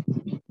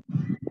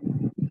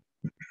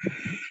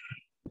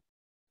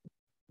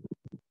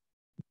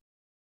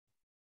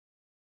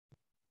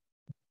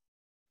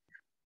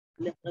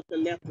 Lift up the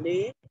left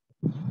leg,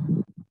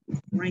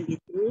 bring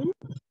it through,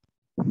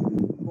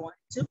 going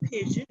to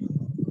pigeon.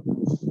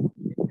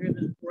 Here's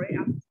a great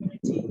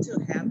opportunity to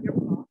have your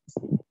palms.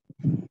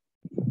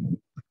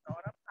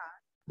 Start up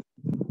high.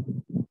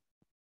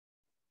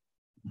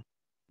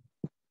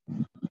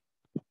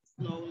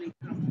 Slowly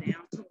come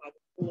down to our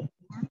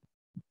forearm.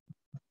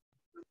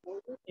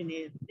 Forward.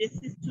 if this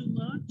is too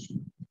much,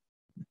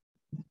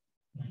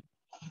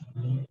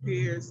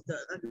 here's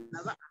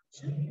another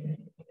option.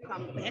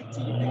 Come back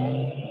to your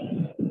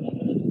back.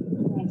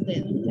 Cross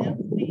that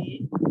left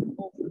leg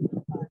over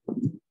the body.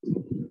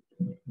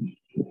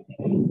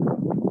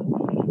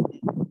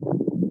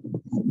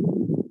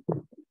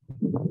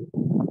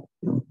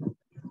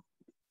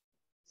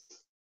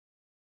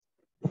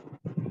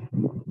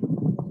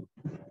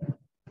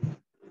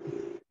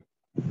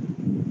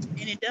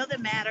 And it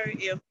doesn't matter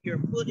if your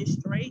foot is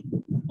straight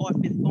or if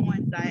it's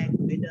going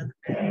diagonal. It doesn't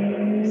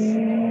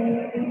matter.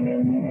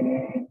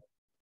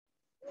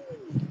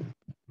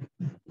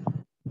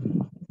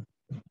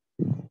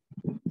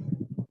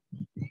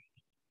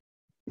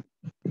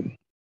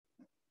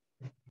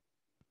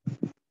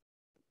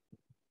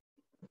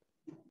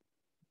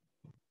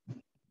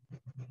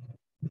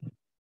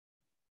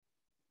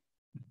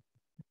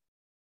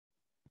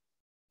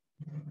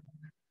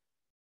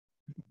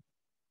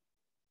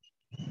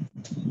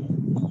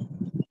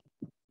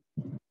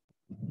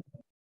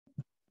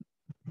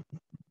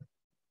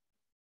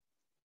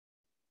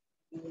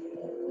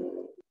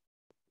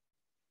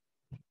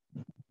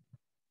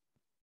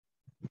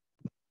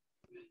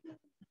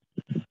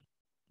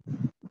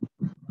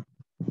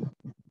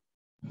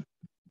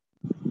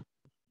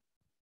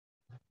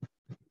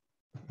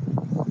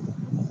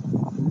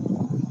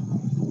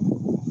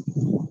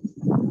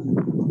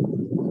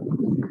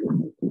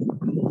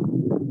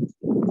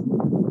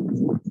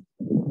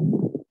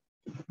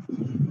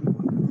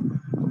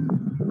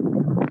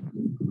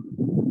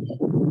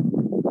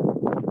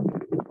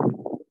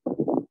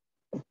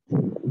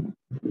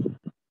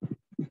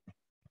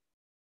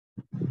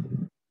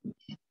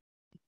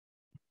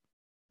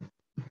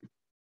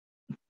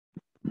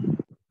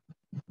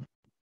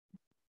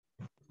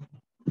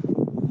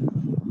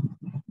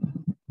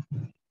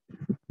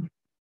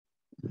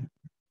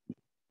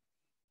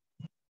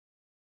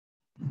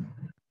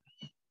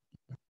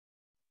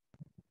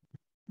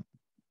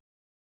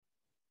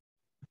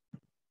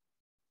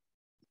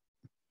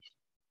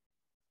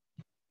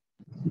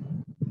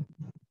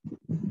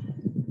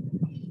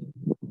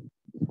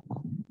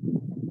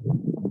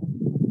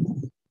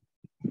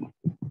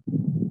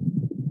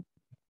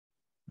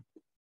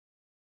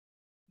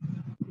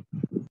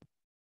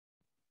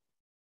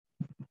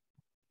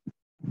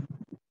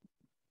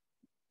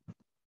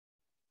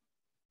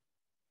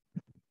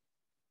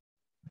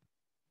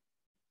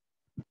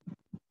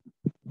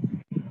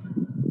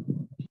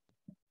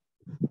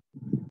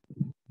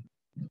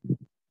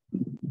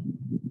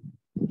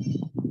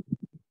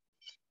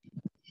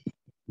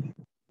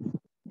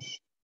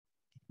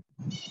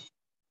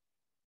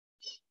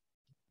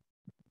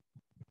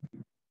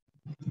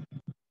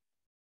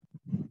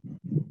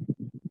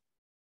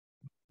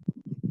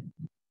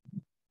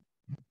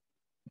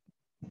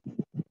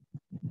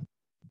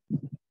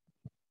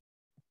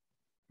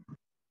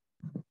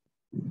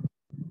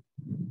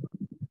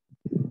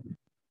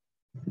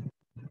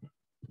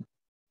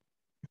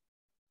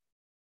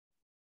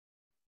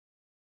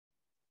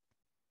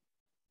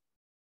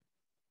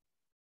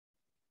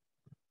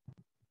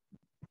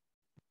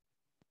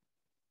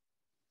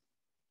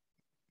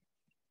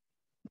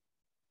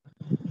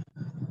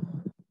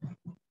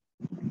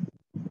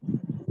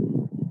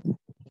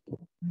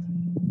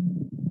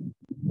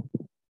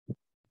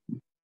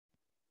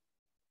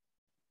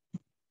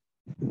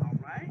 All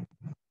right.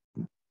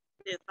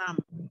 If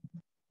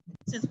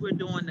since we're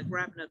doing the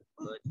grabbing of the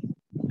foot,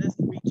 let's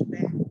reach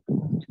back.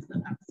 It's the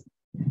opposite.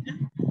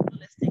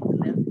 Let's take the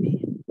left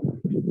hand.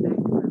 Back.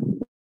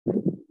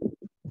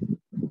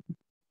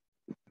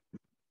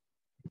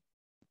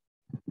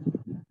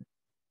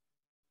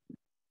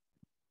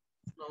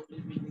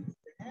 Slowly release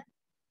that.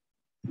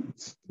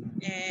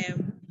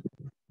 And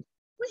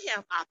we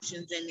have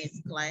options in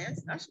this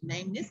class. I should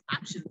name this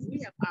options.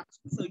 We have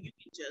options. So you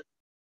can just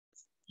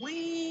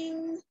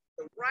swing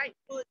the right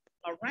foot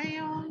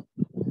around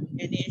and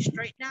then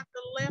straighten out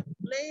the left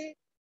leg.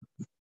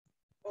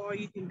 Or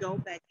you can go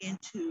back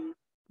into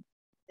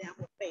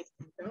downward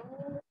facing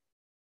dog.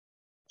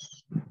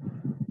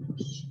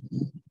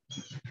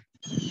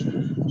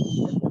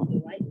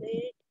 The right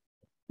leg.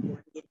 You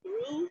want to get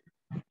through.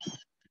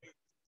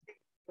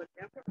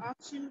 Whatever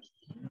option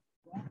you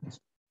want to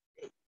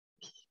take.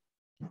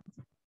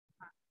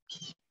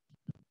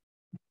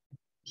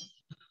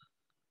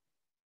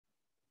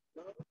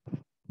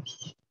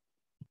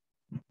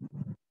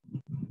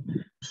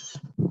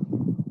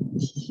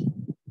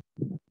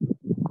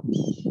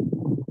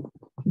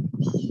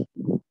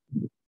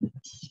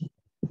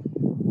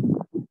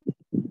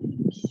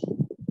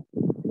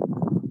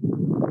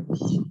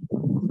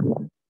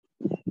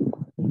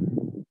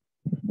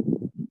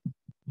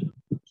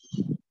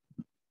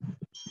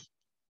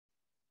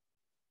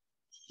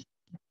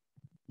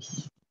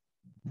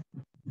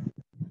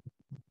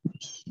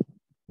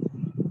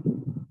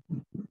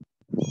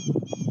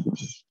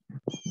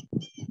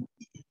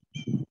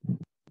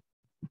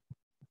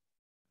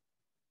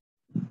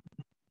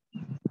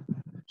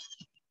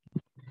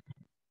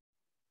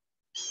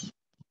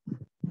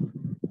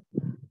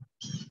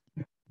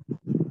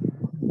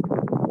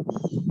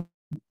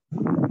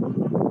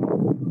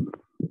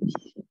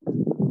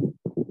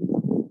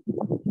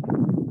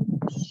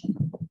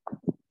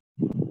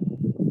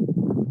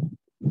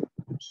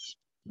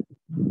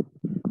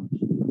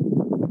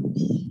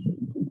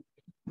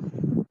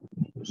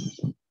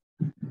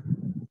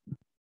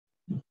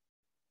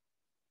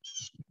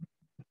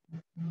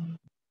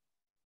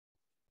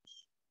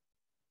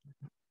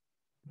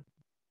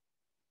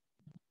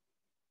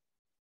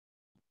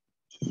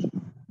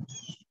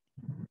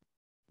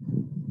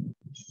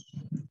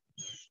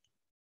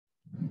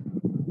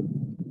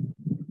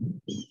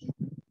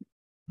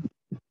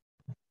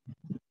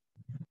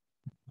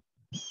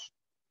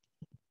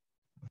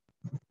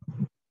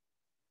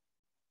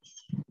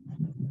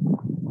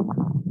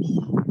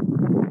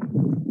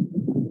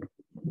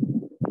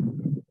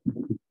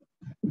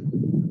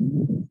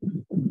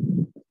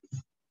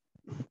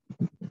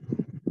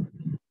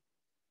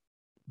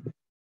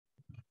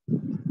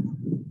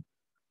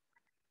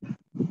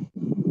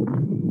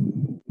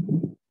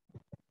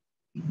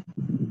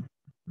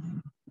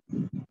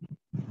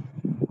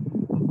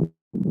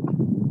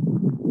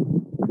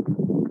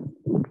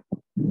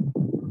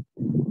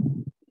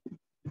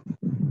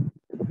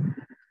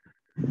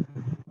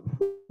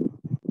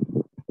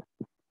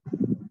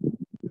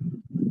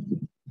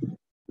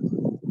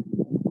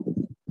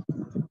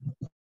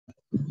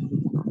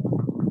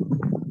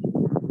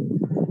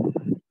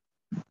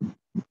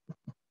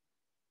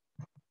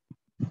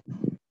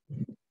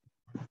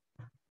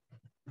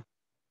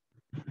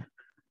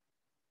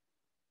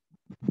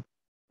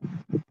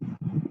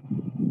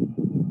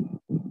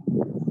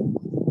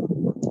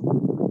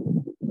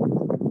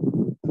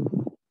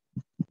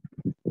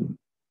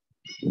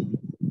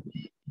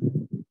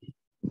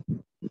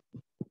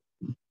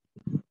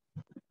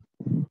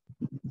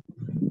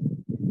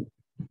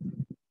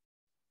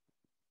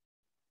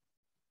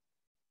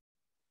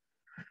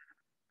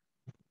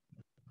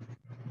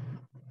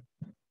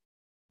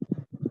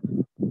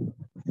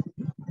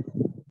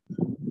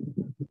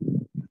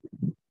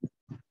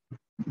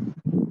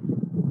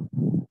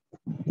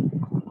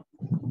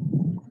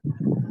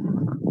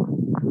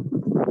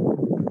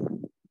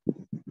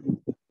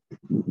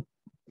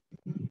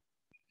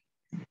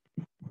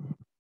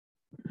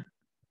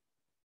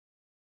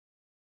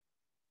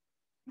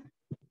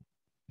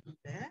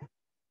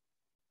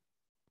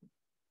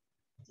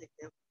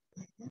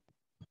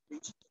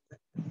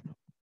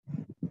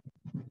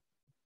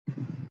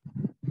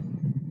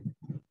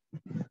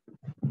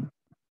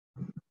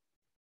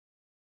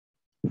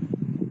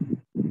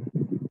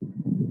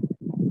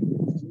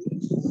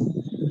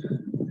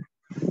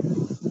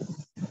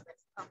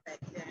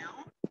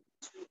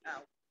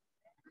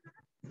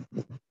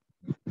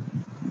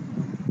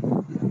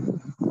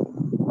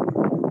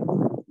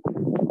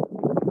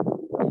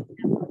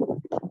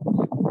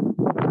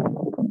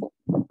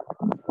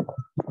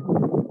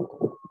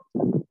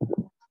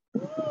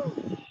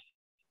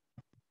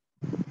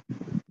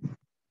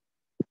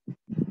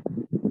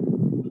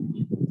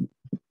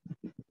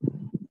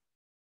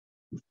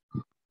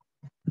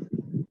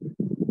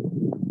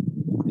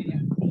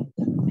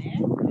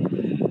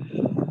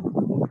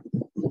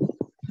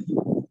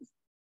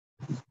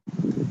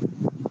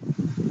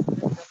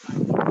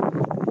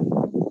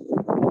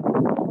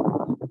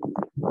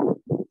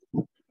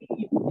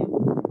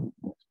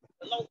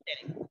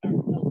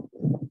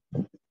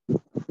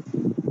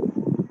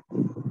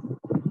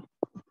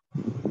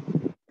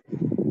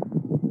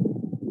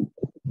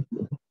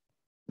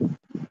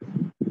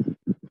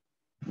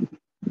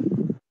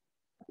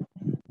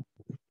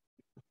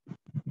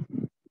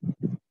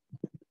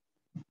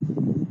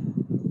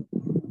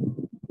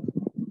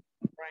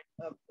 Right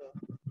up the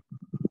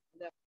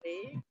left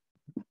leg,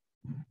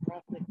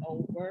 cross it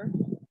over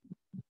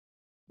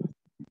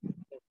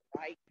the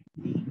right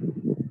knee,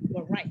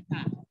 the right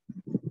thigh.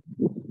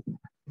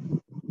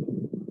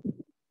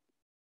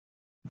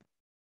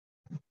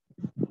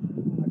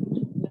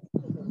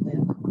 To the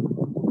left.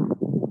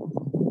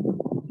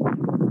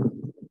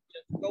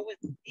 Just go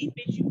as deep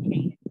as you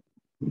can.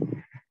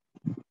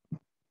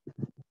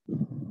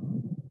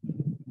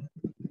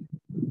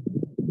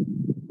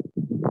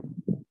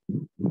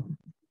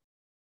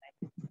 Back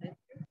to the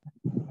center.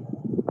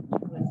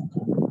 Twist to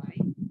the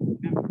right.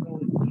 Remember, go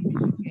as deep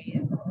as you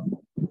can.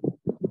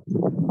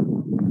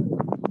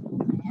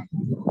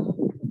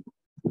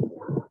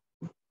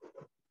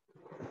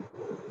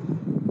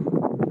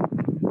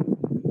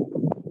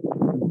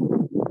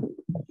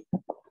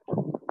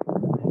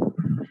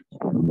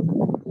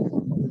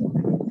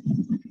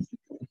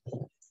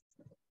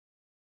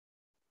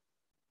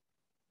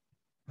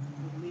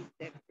 Release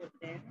that foot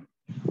down.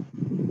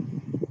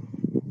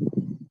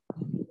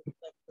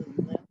 Up to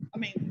the left.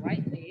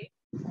 Right leg.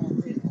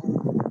 Cross it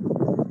over.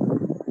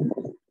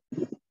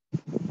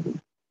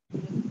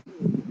 Twist to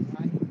the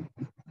right.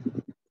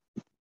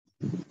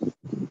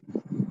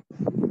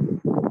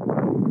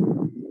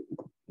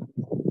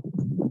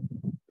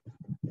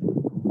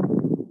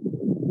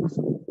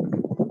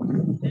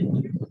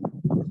 Center.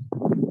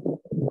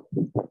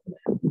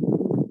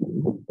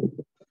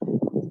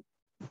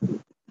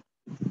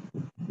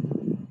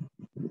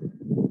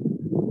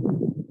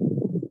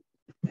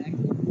 Back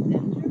to the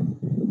center.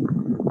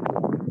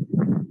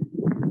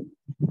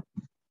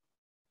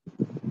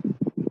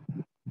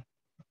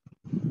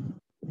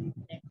 Release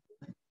that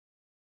foot.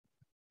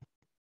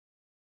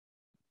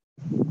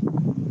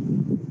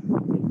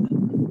 Lift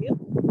up the hip.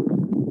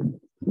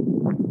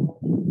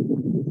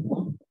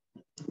 Walk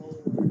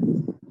forward.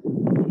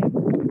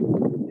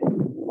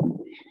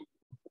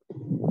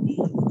 Knees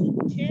to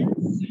the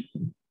chest.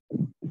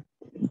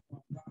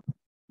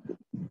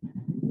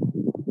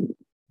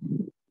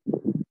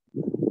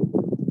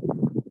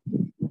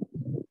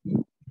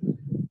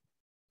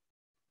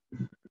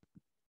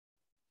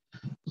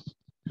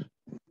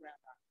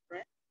 Grab our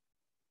breath.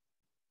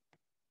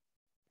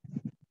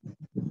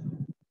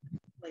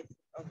 Place it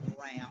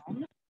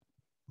around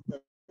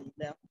the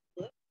left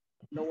foot.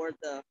 Lower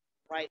the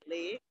right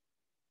leg.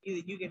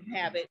 Either you can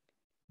have it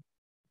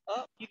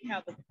up, you can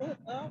have the foot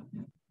up,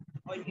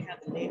 or you can have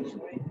the leg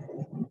straight.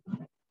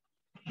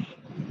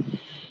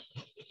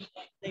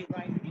 Stay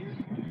right here.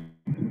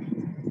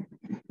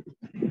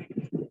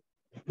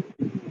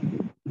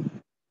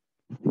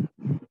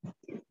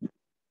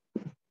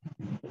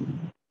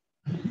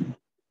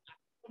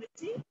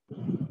 Opportunity.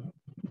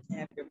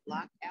 Have your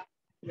block out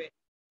ready.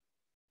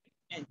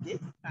 And this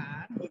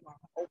time we're going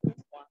to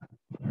open wide.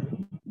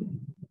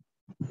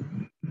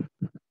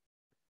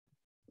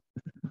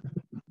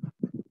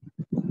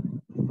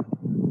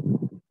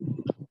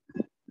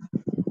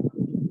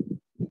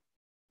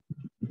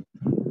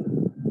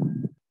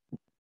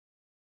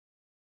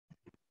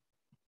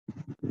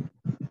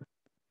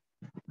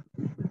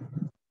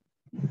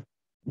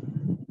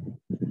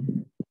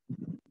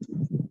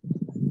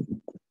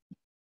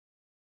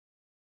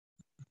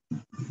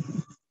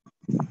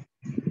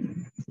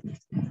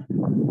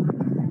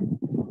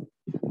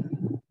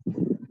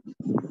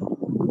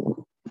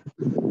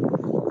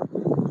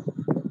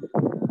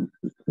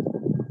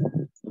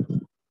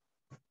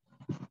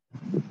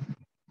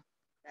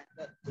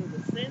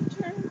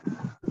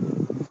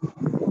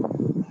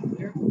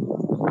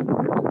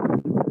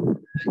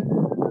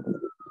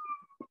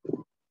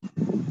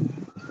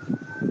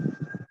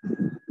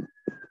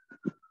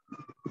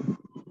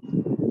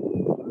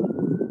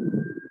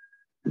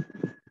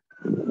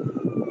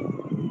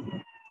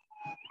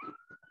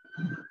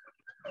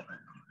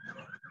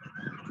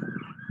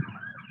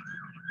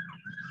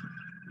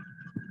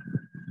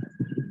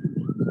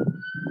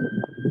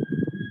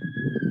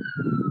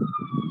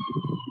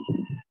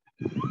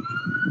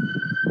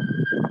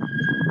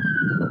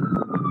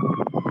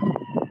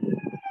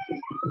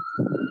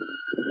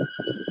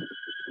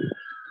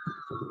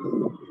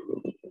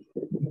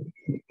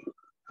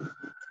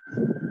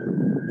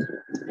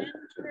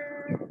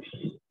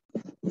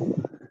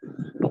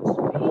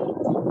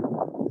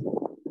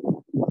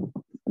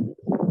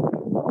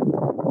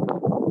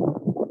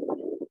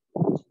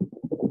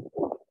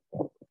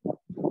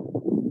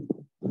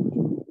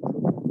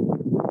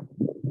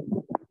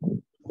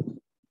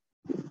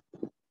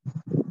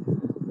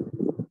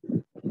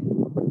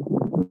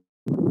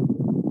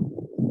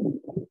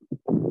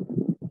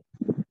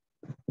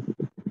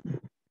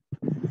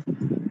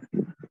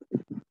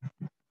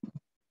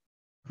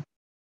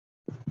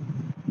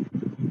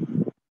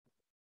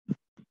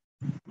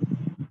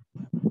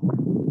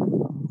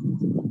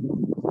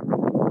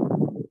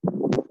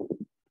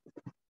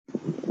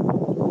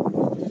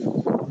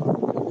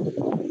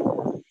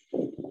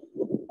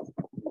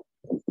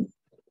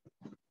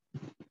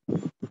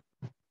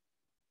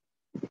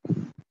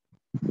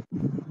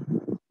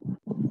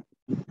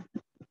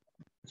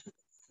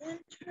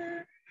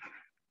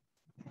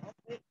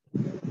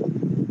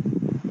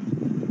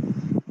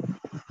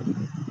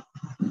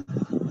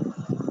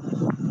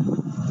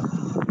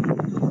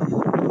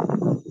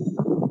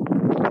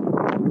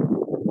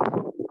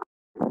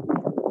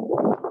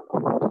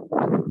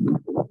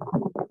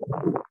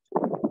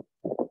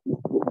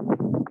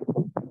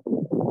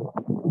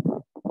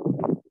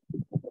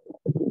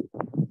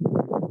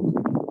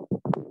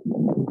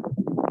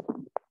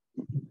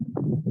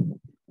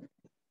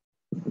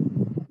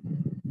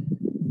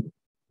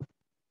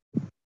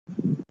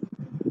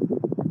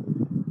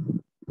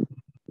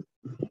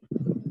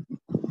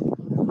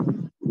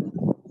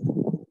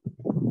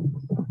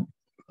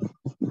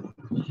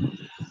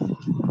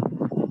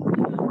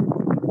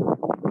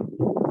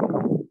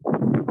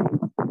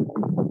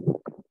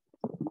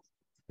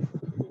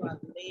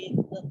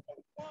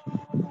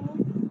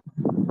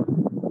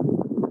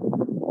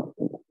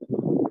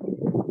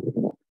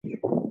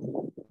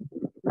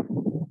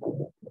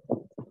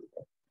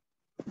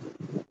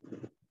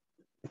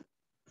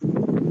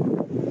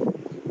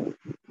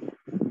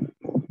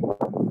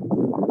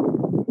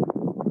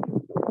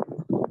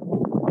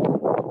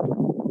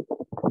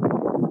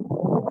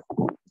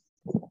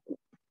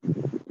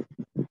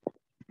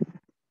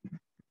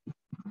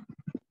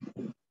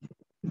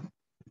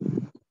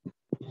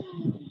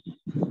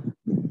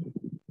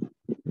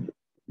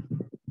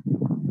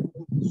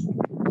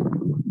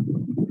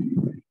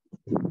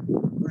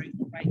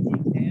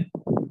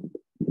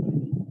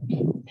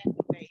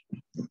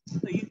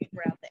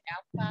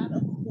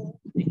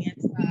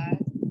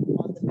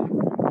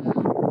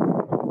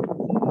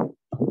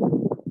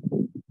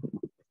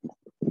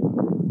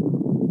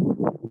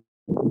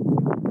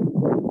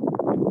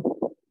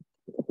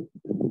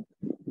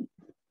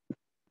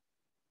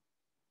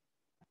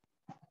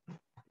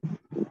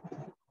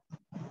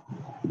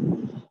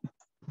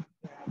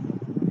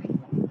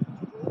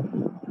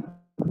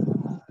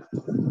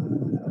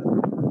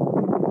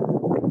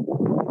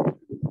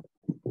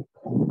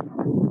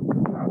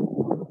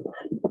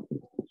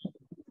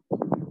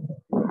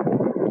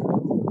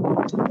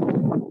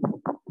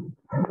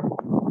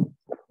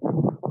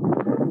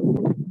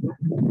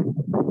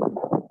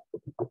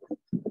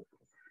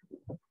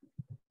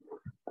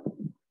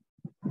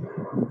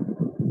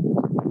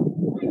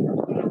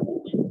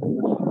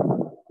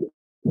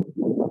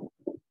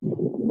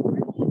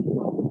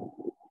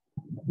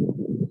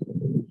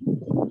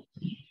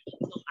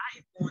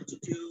 going to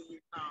do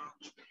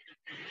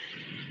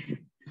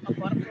a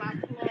butterfly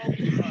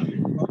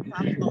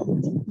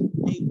float,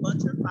 a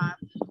butterfly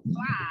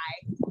fly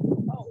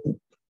float,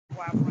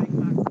 where I bring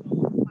my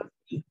toes, my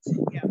feet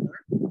together.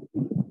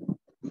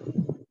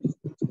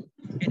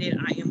 And then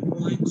I am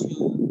going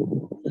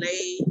to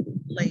lay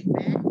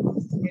back.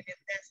 And if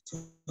that's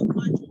too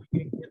much on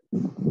your hips,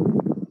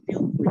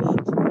 feel free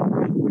to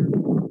bring your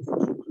toes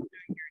up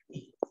under your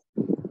knees.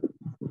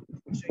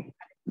 I'll show you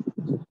how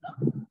to do it.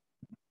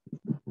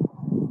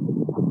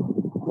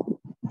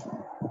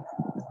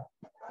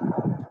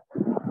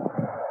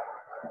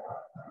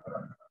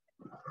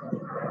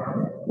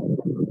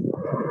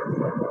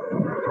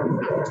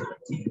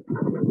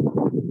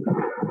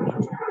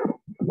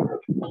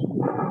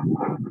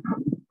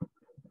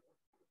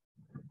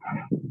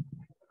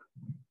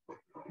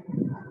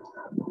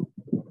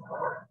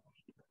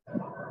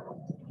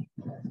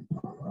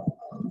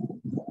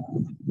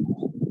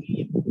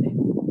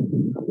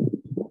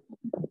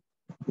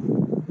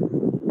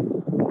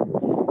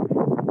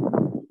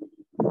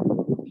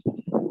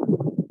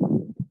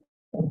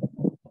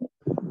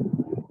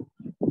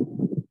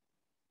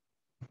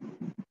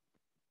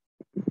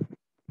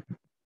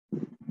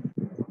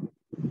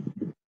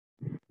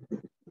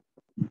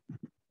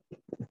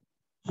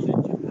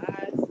 Shut your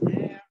eyes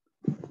now.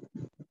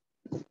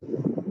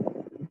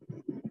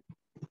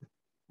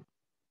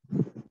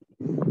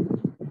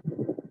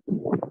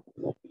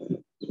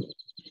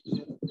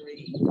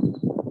 Breathe.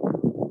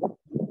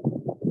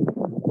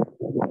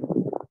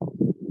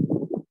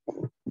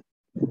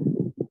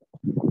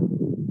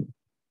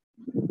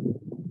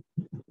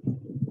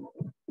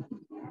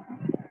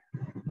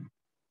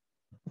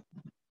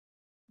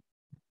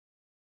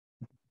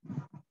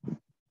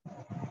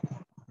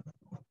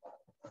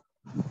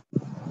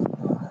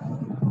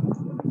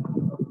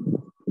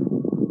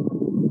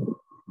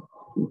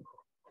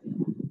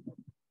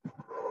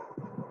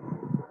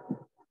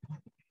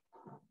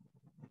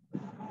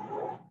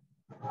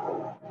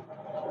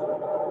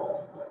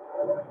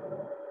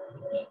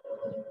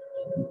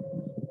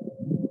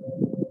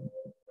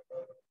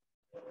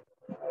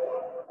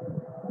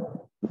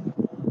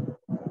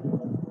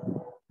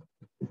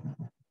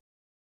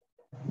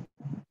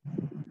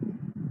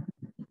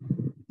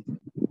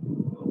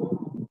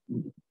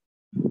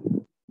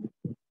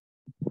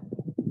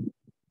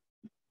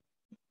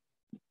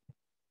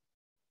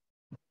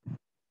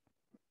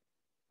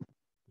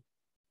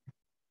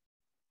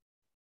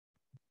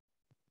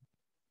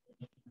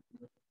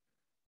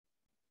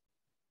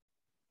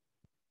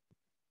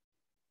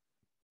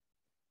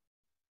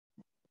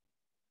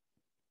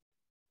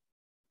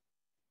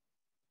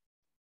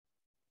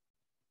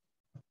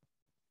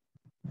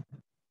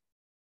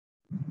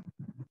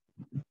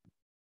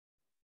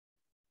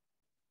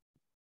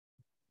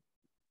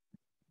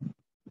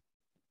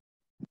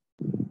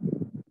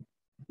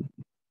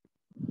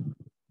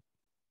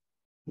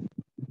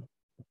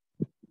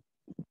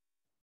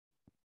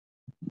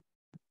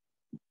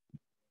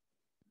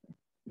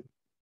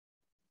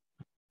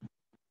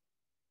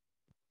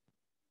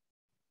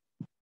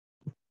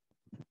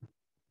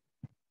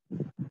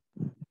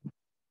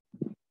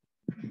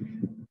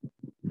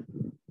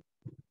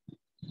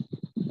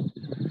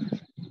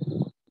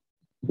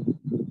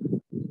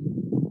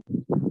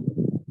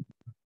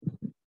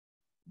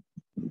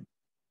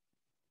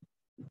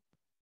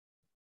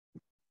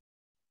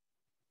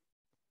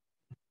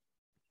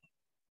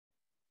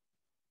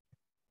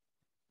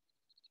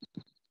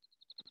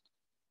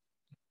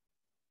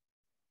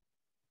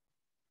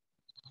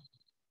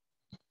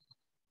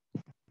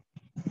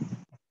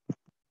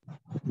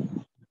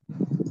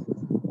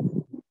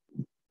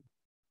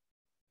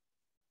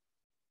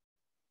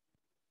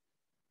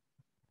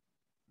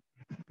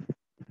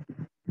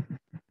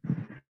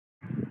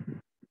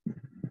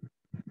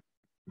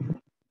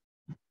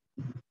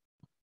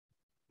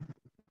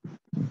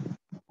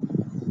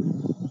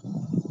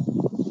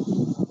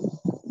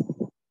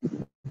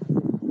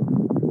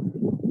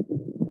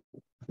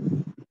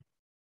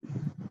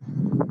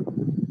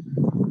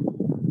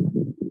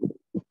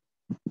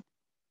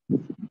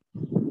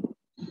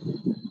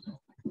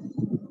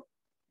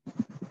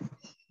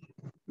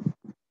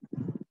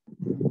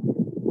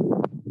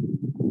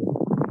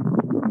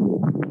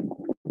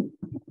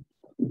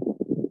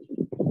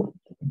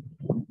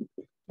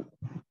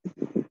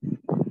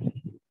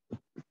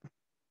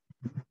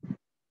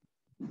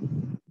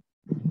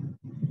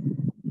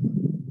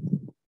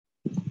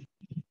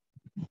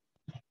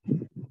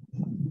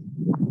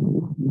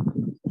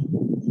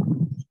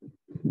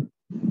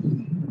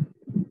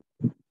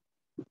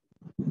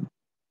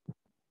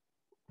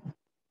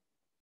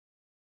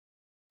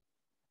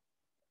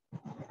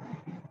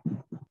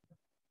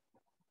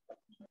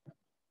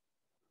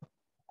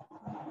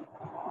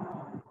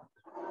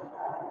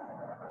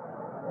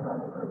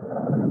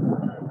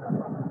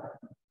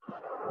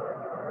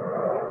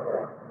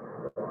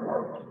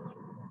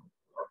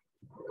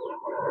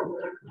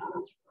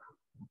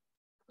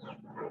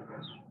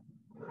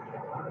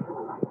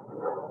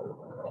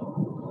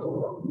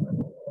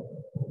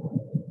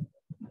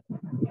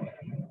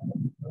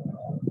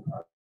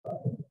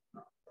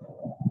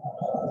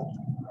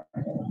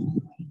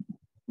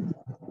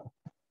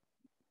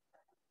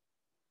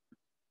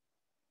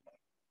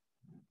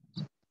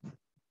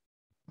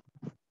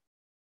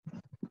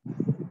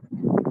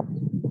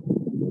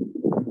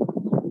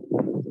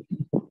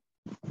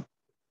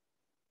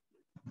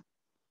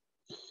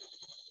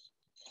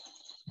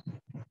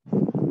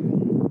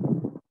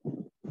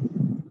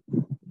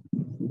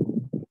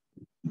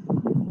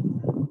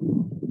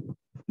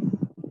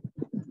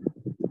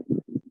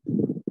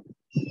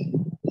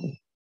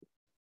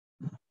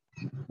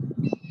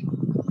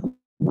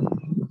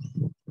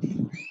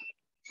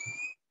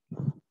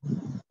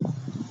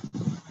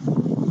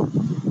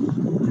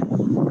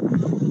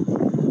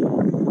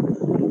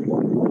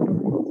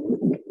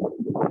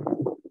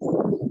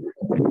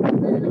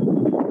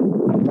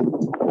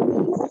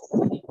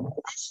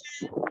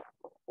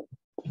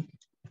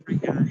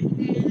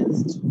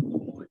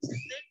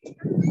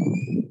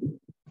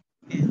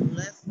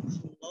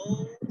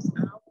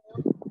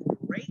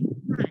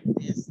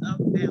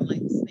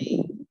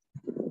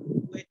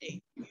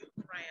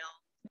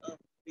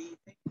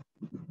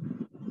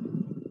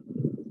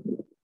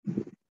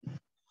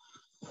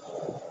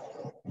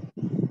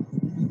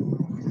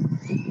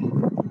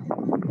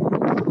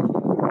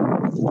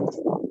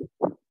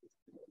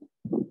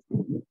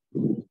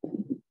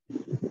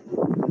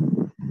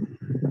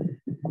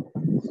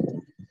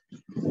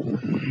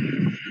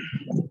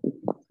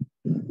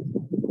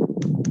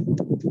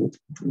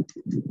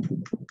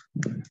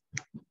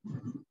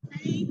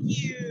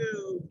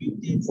 you. You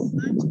did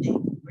such a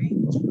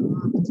great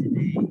job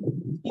today.